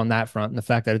with you on that front, and the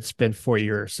fact that it's been 4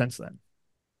 years since then.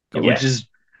 Which is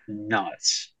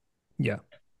nuts. Yeah.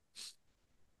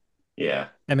 Yeah.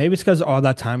 And maybe it's because all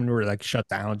that time we were like shut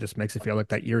down, it just makes it feel like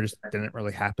that year just didn't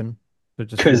really happen.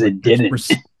 Because it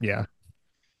didn't. Yeah.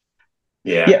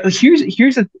 Yeah.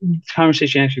 Here's a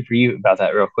conversation actually for you about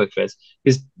that real quick, Fitz.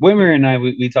 Because Wimmer and I,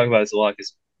 we talk about this a lot.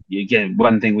 Because again,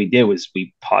 one thing we did was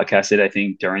we podcasted, I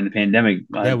think, during the pandemic.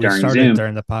 We during started Zoom.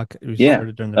 During the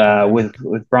podcast.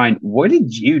 With Brian. What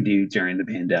did you do during the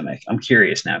pandemic? I'm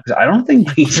curious now because I don't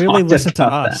think we really listened to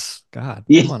us. That.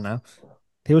 God, come on now.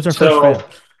 He was our first fan.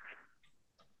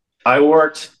 I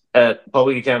worked at a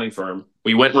public accounting firm.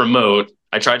 We went remote.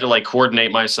 I tried to like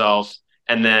coordinate myself.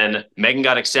 And then Megan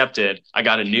got accepted. I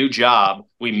got a new job.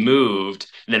 We moved.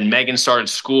 And then Megan started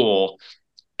school.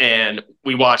 And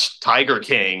we watched Tiger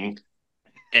King.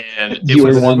 And it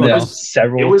was one of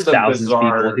several thousands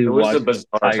people who watched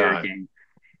Tiger King.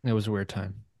 It was a weird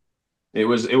time. It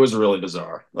was really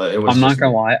bizarre. I'm not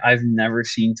gonna lie. I've never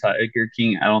seen Tiger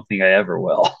King. I don't think I ever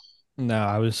will. No,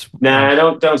 I was.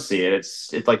 Nah, don't see it.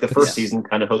 It's like the first season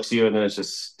kind of hooks you, and then it's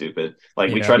just stupid.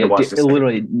 Like we tried to watch this.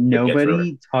 Literally,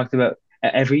 nobody talked about.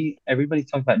 everybody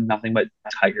talked about nothing but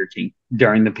Tiger King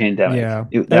during the pandemic. Yeah.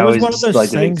 It That was was one of just those like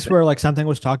the things biggest thing. where like something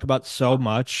was talked about so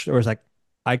much, or it was like,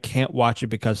 I can't watch it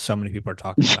because so many people are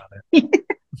talking about it.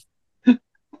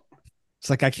 It's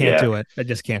like I can't Yeah. do it. I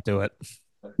just can't do it.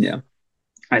 Yeah,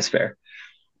 that's fair.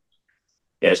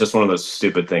 Yeah, it's just one of those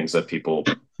stupid things that people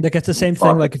Like it's the same thing.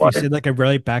 fuck Like if you see like. like a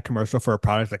really bad commercial for a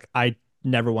product, like I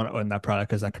never want to own that product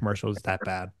because that commercial is that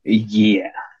bad.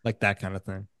 Yeah, Like that kind of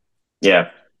thing. Yeah.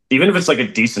 Even if it's like a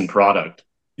decent product,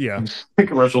 Yeah. the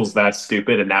commercial's that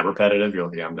stupid and that repetitive, you're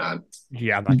like, yeah,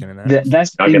 Yeah, I'm not getting that.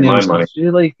 that's the not thing getting though. my money. Especially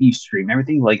like if you stream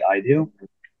everything like I do,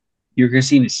 you're gonna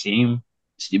see the same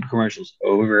stupid commercials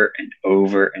over and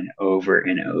over and over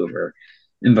and over.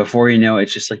 And before you know it,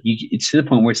 it's just like it's to the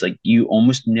point where it's like you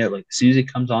almost know, like as soon as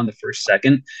it comes on the first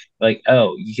second, like,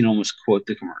 oh, you can almost quote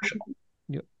the commercial.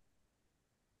 Yep.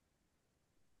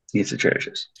 It's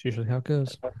atrocious. It's usually how it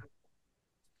goes.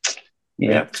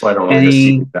 Yeah. That's why I don't really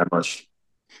see it that much.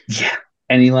 Yeah.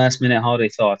 Any last minute holiday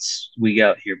thoughts we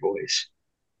got here, boys?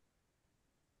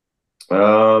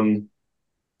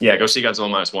 Yeah, go see Godzilla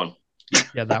Minus One.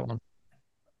 Yeah, that one.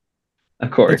 Of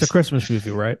course. It's a Christmas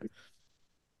movie, right?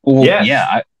 Well,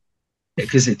 yeah,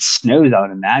 because it snows, I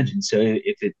would imagine. So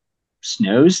if it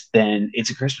snows, then it's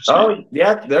a Christmas movie. Oh,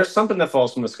 yeah, there's something that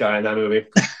falls from the sky in that movie.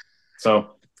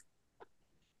 So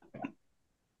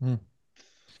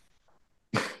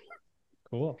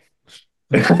Cool.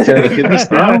 So it could be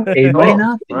snow. It might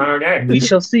not be. Okay. We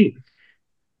shall see.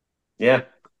 Yeah.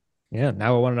 Yeah,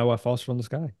 now I want to know what falls from the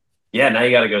sky. Yeah, now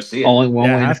you got to go see it. Only one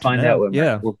Yeah, I way to have to find know. out. When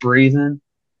Yeah. we're breathing,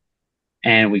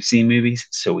 and we've seen movies,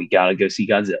 so we got to go see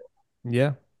Godzilla.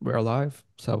 Yeah, we're alive.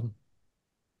 So,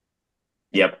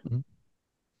 Yep. Mhm.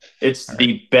 It's All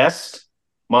the best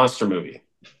monster movie.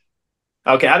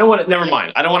 Okay, I don't want to. Never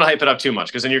mind. I don't want to hype it up too much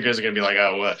because then you guys are gonna be like,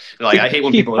 "Oh, like I hate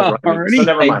when people interrupt me." So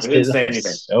never mind. I didn't say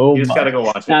anything. So You just got to go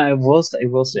watch it. I will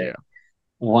say Yeah.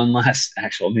 one last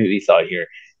actual movie thought here.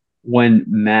 When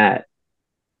Matt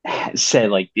said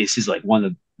like this is like one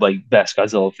of the like best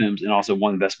Godzilla films and also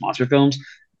one of the best monster films,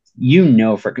 you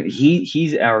know, for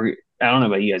he's our, I don't know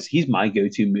about you guys, he's my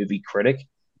go-to movie critic.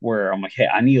 Where I'm like, hey,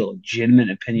 I need a legitimate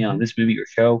opinion on this movie or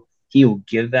show. He will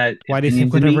give that. Why do you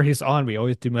opinion think to whenever me. he's on, we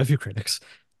always do movie critics?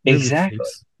 Exactly.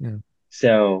 Critics. Yeah.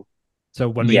 So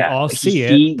when we yeah, all see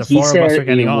it, the four of us are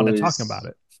getting on and talking about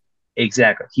it.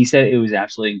 Exactly. He said it was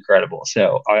absolutely incredible.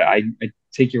 So I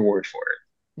take your word for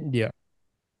it. Yeah.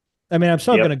 I mean, I'm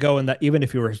still going to go in that, even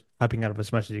if you were hyping out of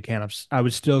as much as you can, I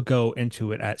would still go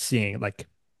into it at seeing, like,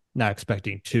 not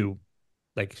expecting to,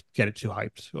 like, get it too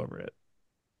hyped over it.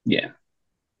 Yeah.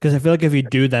 Because I feel like if you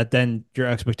do that, then your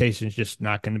expectation is just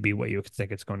not going to be what you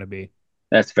think it's going to be.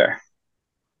 That's fair.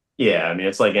 Yeah, I mean,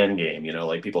 it's like Endgame,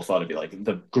 like people thought it'd be like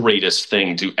the greatest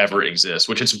thing to ever exist,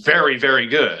 which it's very, very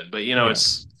good. But,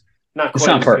 it's not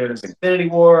quite as good as Infinity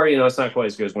War. It's not quite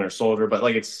as good as Winter Soldier, but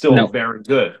like it's still very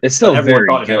good. It's still very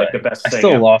good. Like the best thing. I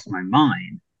still lost my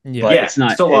mind. Yeah, but it's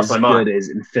not as good as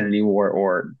Infinity War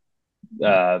or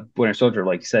Winter Soldier.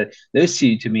 Like you said, those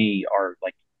two to me are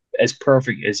like as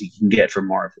perfect as you can get from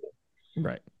Marvel.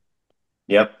 Right.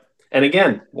 Yep. And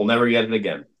again, we'll never get it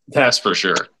again. That's for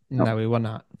sure. No, we will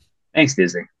not. Thanks,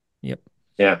 Disney. Yep.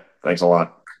 Yeah. Thanks a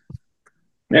lot.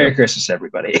 Merry Christmas,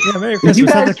 everybody. Yeah, Merry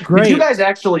Christmas. Did you guys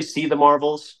actually see the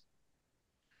Marvels?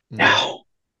 No.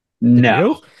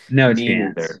 No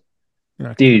chance.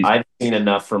 Dude, I've seen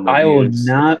enough from reviews. I will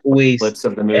not waste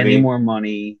any more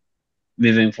money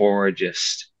moving forward.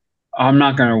 I'm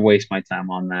not going to waste my time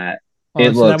on that.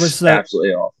 It looks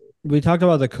absolutely awful. We talked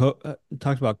about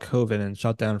COVID and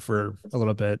shut down for a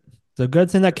little bit. The good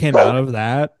thing that came out of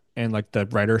that and like the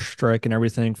writer's strike and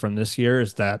everything from this year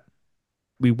is that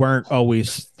we weren't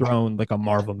always thrown like a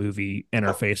Marvel movie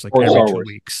interface like every 2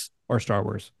 weeks, or Star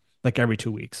Wars like every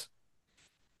 2 weeks,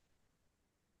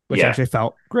 which actually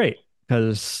felt great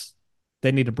because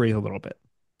they need to breathe a little bit.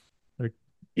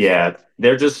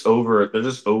 They're just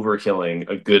overkilling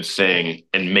a good thing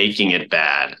and making it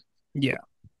bad. Yeah,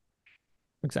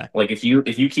 exactly. Like if you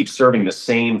keep serving the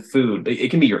same food, it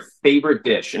can be your favorite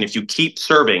dish, and if you keep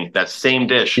serving that same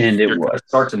dish, and you're going to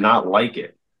start to not like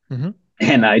it. Mm-hmm.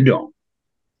 And I don't.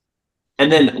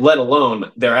 And then, let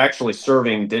alone, they're actually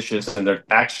serving dishes, and they're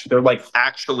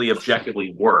actually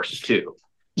objectively worse too.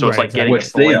 So it's like getting a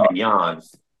filet mignon,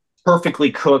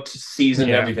 perfectly cooked,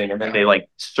 seasoned, everything, and then they like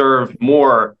serve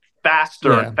more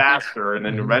faster and faster, and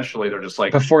then eventually they're just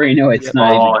like, before you know it's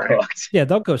not even cooked. Yeah,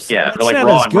 they'll go. Yeah, they're like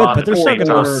raw and good, but they're still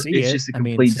going to see it's it. just a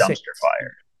complete dumpster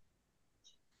fire.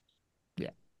 Yeah.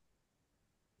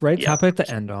 Great topic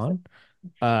to end on.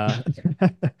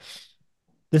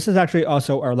 This is actually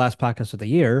also our last podcast of the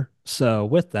year. So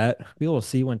with that, we will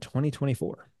see you in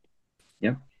 2024.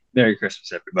 Yep. Merry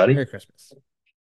Christmas, everybody. Merry Christmas.